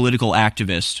political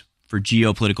activists for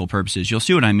geopolitical purposes. You'll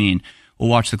see what I mean. We'll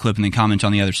watch the clip and then comment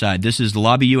on the other side. This is The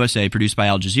Lobby USA, produced by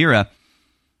Al Jazeera.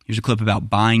 Here's a clip about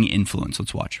buying influence.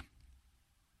 Let's watch.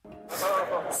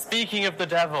 Speaking of the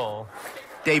devil.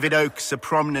 David Oakes, a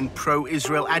prominent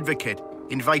pro-Israel advocate,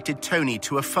 invited Tony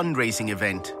to a fundraising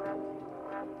event.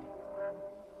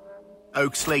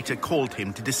 Oakes later called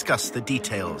him to discuss the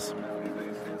details.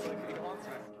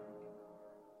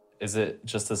 Is it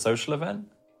just a social event?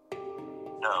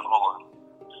 No, hold on.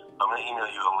 I'm going to email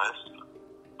you a list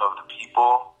of the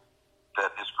people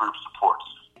that this group supports.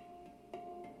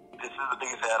 This is the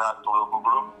biggest ad hoc political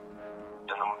group,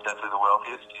 and definitely the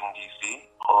wealthiest in D.C.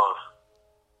 Hold on.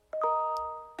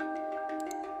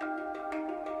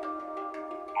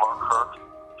 Mark Kirk,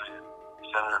 the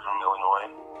senator from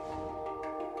Illinois.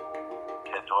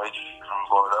 Ted Deutsch from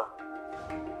Florida.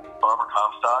 Barbara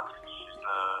Comstock, she's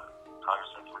the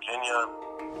congressman from Virginia.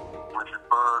 Richard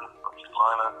Byrd from North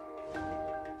Carolina.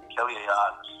 Kelly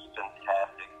Ayotte, she's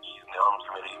fantastic. She's in the Arms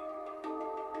Committee.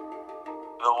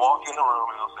 They'll walk in the room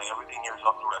and they'll say everything here is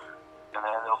off the record. And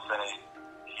then they'll say,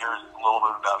 here's a little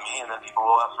bit about me, and then people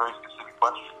will ask very specific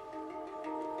questions.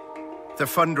 The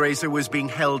fundraiser was being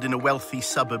held in a wealthy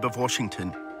suburb of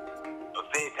Washington. The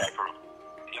AIPAC group,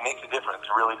 it makes a difference. It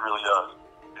really, really does.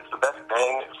 It's the best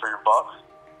bang for your buck,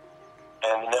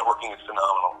 and the networking is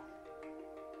phenomenal.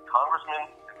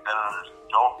 Congressmen and senators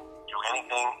don't do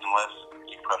anything unless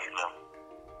you pressure them.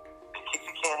 They kick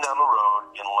the can down the road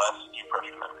unless you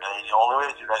pressure them. And the only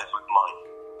way to do that is with money.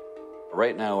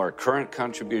 Right now, our current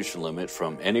contribution limit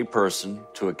from any person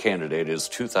to a candidate is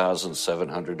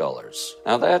 $2,700.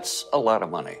 Now, that's a lot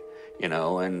of money, you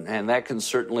know, and that can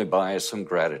certainly buy some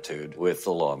gratitude with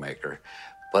the lawmaker.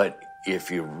 But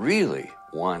if you really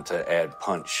want to add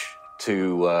punch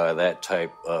to that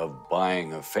type of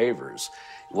buying of favors,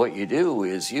 what you do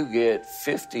is you get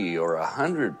 50 or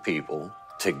 100 people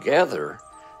together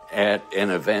at an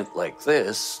event like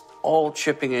this, all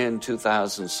chipping in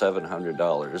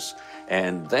 $2,700,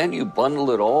 and then you bundle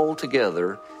it all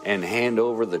together and hand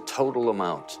over the total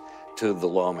amount to the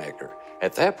lawmaker.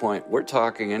 At that point, we're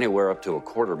talking anywhere up to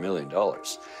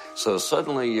 $250,000. So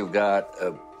suddenly you've got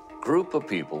a group of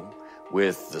people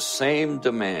with the same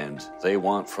demand they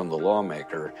want from the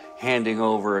lawmaker handing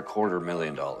over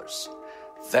 $250,000.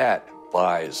 That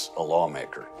buys a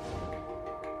lawmaker.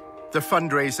 The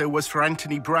fundraiser was for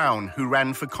Anthony Brown, who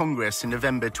ran for Congress in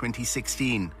November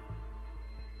 2016.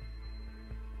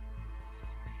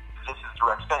 This is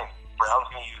direct spending. Brown's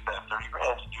going to use that $30,000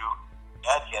 to do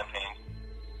ad campaigns.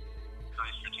 So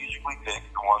they strategically pick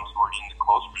the ones who are in the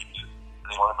close regions that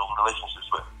they want to build relationships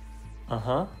with.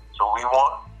 So we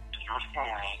want the Jewish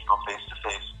community to go face to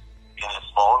face in a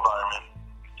small environment,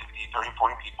 50, 30,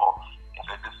 40 people, and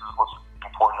say, this is what's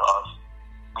important to us.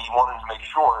 We wanted to make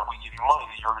sure if we give you money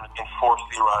that you're going to enforce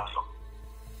the Iran deal.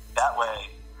 That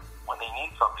way, when they need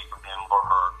something from him or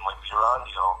her, like the Iran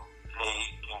deal,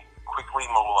 they can quickly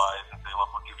mobilize and say, look,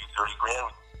 we'll give you 30 grand,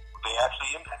 would they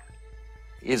actually impact it?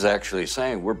 He's actually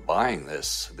saying we're buying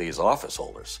these office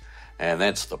holders. And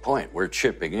that's the point. We're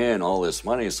chipping in all this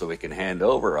money so we can hand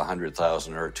over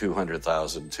 $100,000 or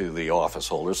 $200,000 to the office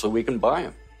holders so we can buy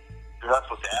them. They're not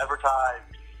supposed to advertise.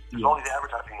 There's all these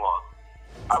advertising laws.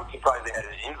 I was surprised they had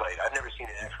an invite. I've never seen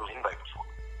an actual invite before.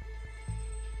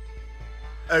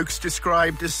 Oakes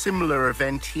described a similar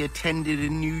event he attended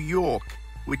in New York,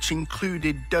 which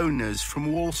included donors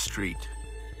from Wall Street.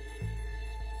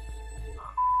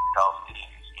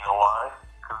 Palestinians, you know why?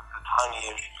 Because it's a tiny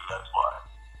issue, that's why.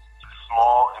 It's a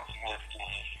small, insignificant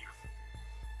issue.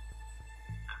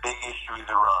 The big issue is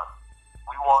Iran.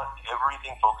 We want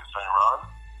everything focused on Iran.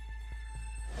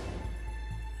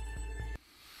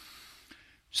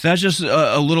 So that's just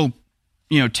a little,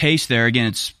 taste there. Again,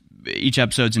 it's each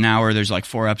episode's an hour. There's like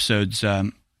 4 episodes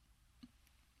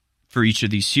for each of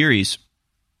these series.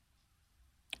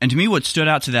 And to me, what stood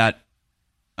out to that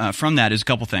from that is a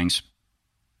couple things.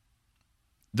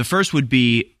 The first would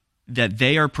be that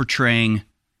they are portraying,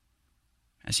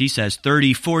 as he says,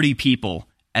 30, 40 people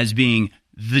as being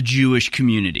the Jewish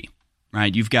community,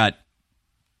 right? You've got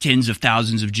tens of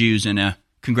thousands of Jews in a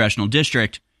congressional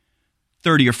district.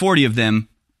 30 or 40 of them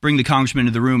bring the congressman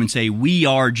into the room and say, we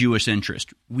are Jewish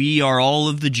interest. We are all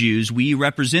of the Jews. We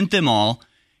represent them all,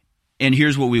 and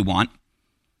here's what we want.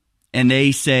 And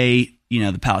they say,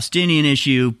 the Palestinian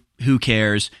issue, who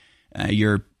cares?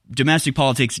 Your domestic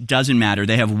politics doesn't matter.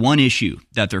 They have one issue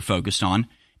that they're focused on,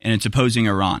 and it's opposing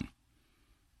Iran.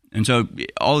 And so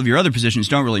all of your other positions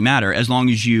don't really matter as long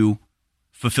as you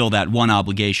fulfill that one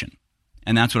obligation.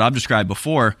 And that's what I've described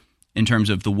before in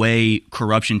terms of the way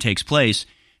corruption takes place.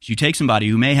 Is you take somebody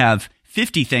who may have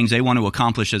 50 things they want to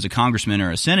accomplish as a congressman or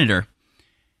a senator,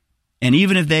 and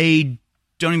even if they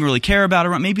don't even really care about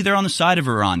Iran, maybe they're on the side of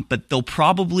Iran, but they'll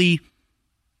probably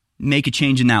make a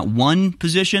change in that one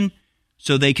position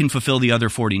so they can fulfill the other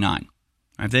 49.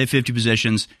 If they have 50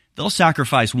 positions, they'll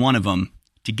sacrifice one of them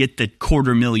to get the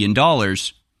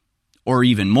 $250,000 or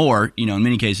even more. In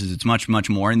many cases, it's much, much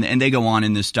more. And they go on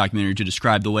in this documentary to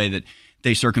describe the way that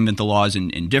they circumvent the laws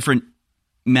in different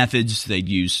methods. They'd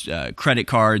use credit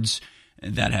cards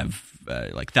that have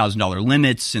like $1,000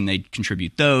 limits, and they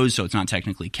contribute those, so it's not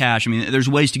technically cash. I mean, there's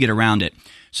ways to get around it.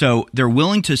 So they're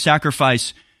willing to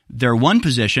sacrifice their one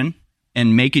position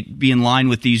and make it be in line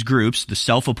with these groups, the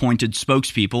self-appointed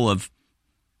spokespeople of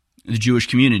the Jewish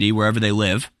community, wherever they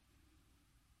live.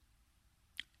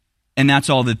 And that's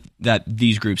all that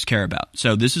these groups care about.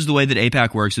 So this is the way that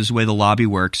AIPAC works. This is the way the lobby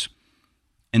works.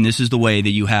 And this is the way that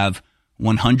you have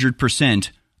 100%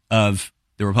 of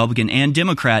the Republican and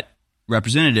Democrat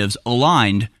representatives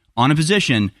aligned on a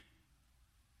position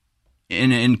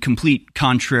in complete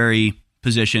contrary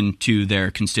position to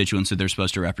their constituents that they're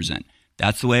supposed to represent.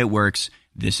 That's the way it works.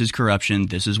 This is corruption.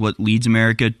 This is what leads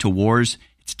America to wars.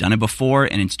 It's done it before,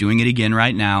 and it's doing it again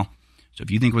right now. So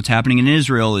if you think what's happening in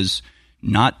Israel is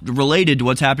not related to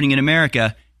what's happening in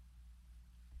America,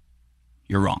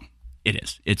 you're wrong. It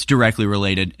is. It's directly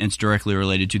related, and it's directly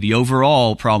related to the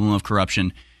overall problem of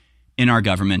corruption in our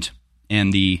government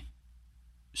and the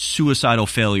suicidal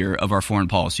failure of our foreign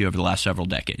policy over the last several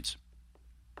decades.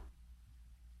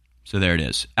 So there it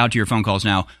is. Out to your phone calls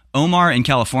now. Omar in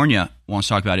California wants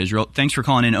to talk about Israel. Thanks for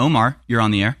calling in, Omar. You're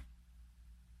on the air.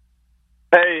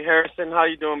 Hey, Harrison. How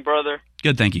you doing, brother?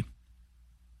 Good, thank you.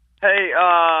 Hey,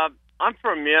 I'm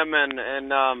from Yemen,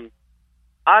 and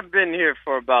I've been here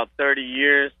for about 30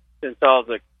 years. Since I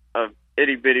was a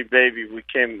itty-bitty baby, we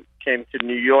came to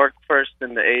New York first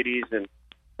in the 80s, and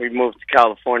we moved to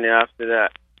California after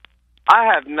that.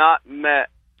 I have not met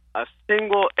a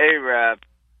single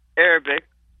Arabic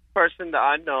person that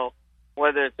I know,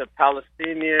 whether it's a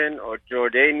Palestinian or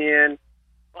Jordanian,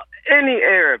 any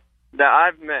Arab that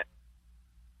I've met,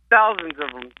 thousands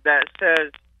of them, that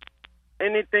says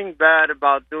anything bad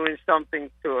about doing something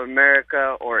to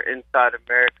America or inside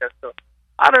America. So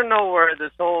I don't know where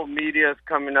this whole media is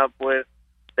coming up with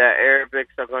that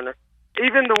Arabics are going to,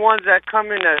 even the ones that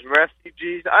come in as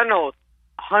refugees, I know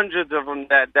hundreds of them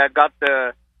that got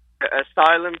the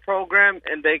asylum program,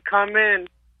 and they come in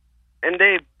and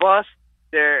they bust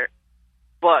their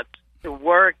butts to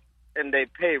work, and they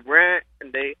pay rent,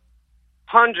 and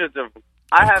hundreds of them.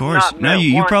 Of course. No,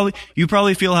 you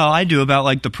probably feel how I do about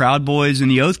like the Proud Boys and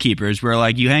the Oath Keepers, where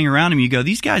like you hang around them, you go,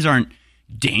 these guys aren't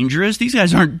dangerous. These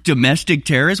guys aren't domestic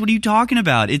terrorists. What are you talking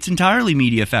about? It's entirely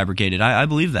media fabricated. I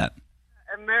believe that.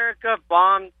 America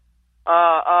bombed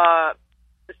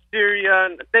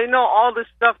Syria. They know all the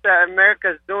stuff that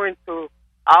America is doing to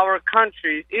our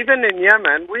countries. Even in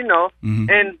Yemen, we know,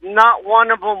 and not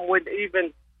one of them would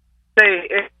even say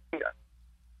anything.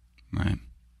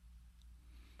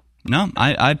 No,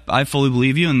 I fully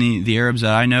believe you, and the Arabs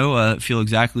that I know feel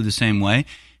exactly the same way.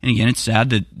 And again, it's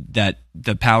sad that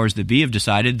the powers that be have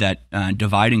decided that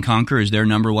divide and conquer is their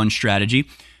number one strategy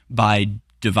by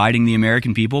dividing the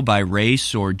American people by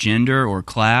race or gender or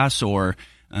class or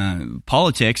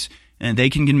politics, and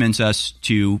they can convince us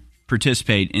to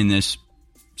participate in this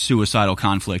suicidal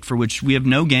conflict for which we have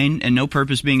no gain and no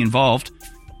purpose being involved,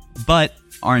 but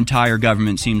our entire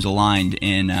government seems aligned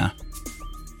in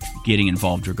getting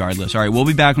involved regardless. All right, we'll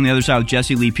be back on the other side with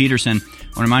Jesse Lee Peterson. I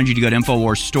want to remind you to go to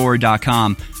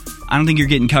InfoWarsStore.com. I don't think you're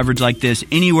getting coverage like this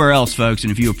anywhere else, folks,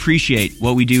 and if you appreciate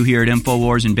what we do here at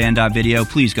InfoWars and Band.video,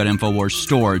 please go to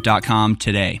InfoWarsStore.com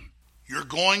today. You're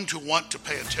going to want to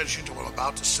pay attention to what I'm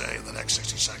about to say in the next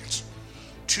 60 seconds.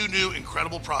 2 new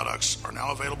incredible products are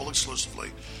now available exclusively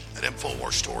at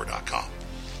InfoWarsStore.com.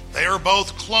 They are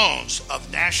both clones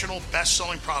of national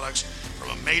best-selling products from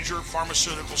a major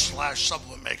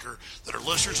pharmaceutical/supplement maker that are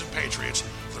listeners and patriots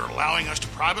that are allowing us to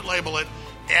private label it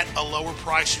at a lower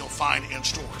price you'll find in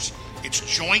stores. It's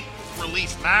Joint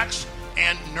Relief Max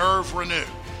and Nerve Renew.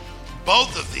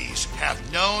 Both of these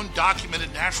have known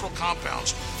documented natural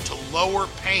compounds to lower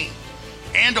pain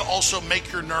and to also make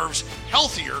your nerves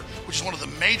healthier, which is one of the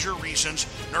major reasons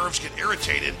nerves get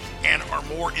irritated and are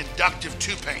more inductive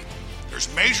to pain.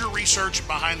 There's major research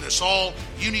behind this all.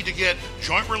 You need to get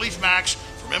Joint Relief Max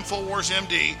from InfoWars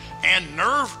MD and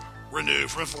Nerve Renew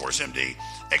from InfoWars MD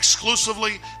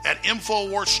exclusively at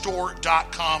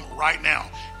InfoWarsStore.com right now.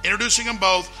 Introducing them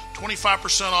both,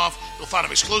 25% off. You'll find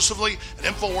them exclusively at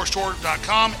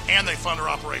InfoWarsStore.com, and they fund our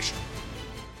operation.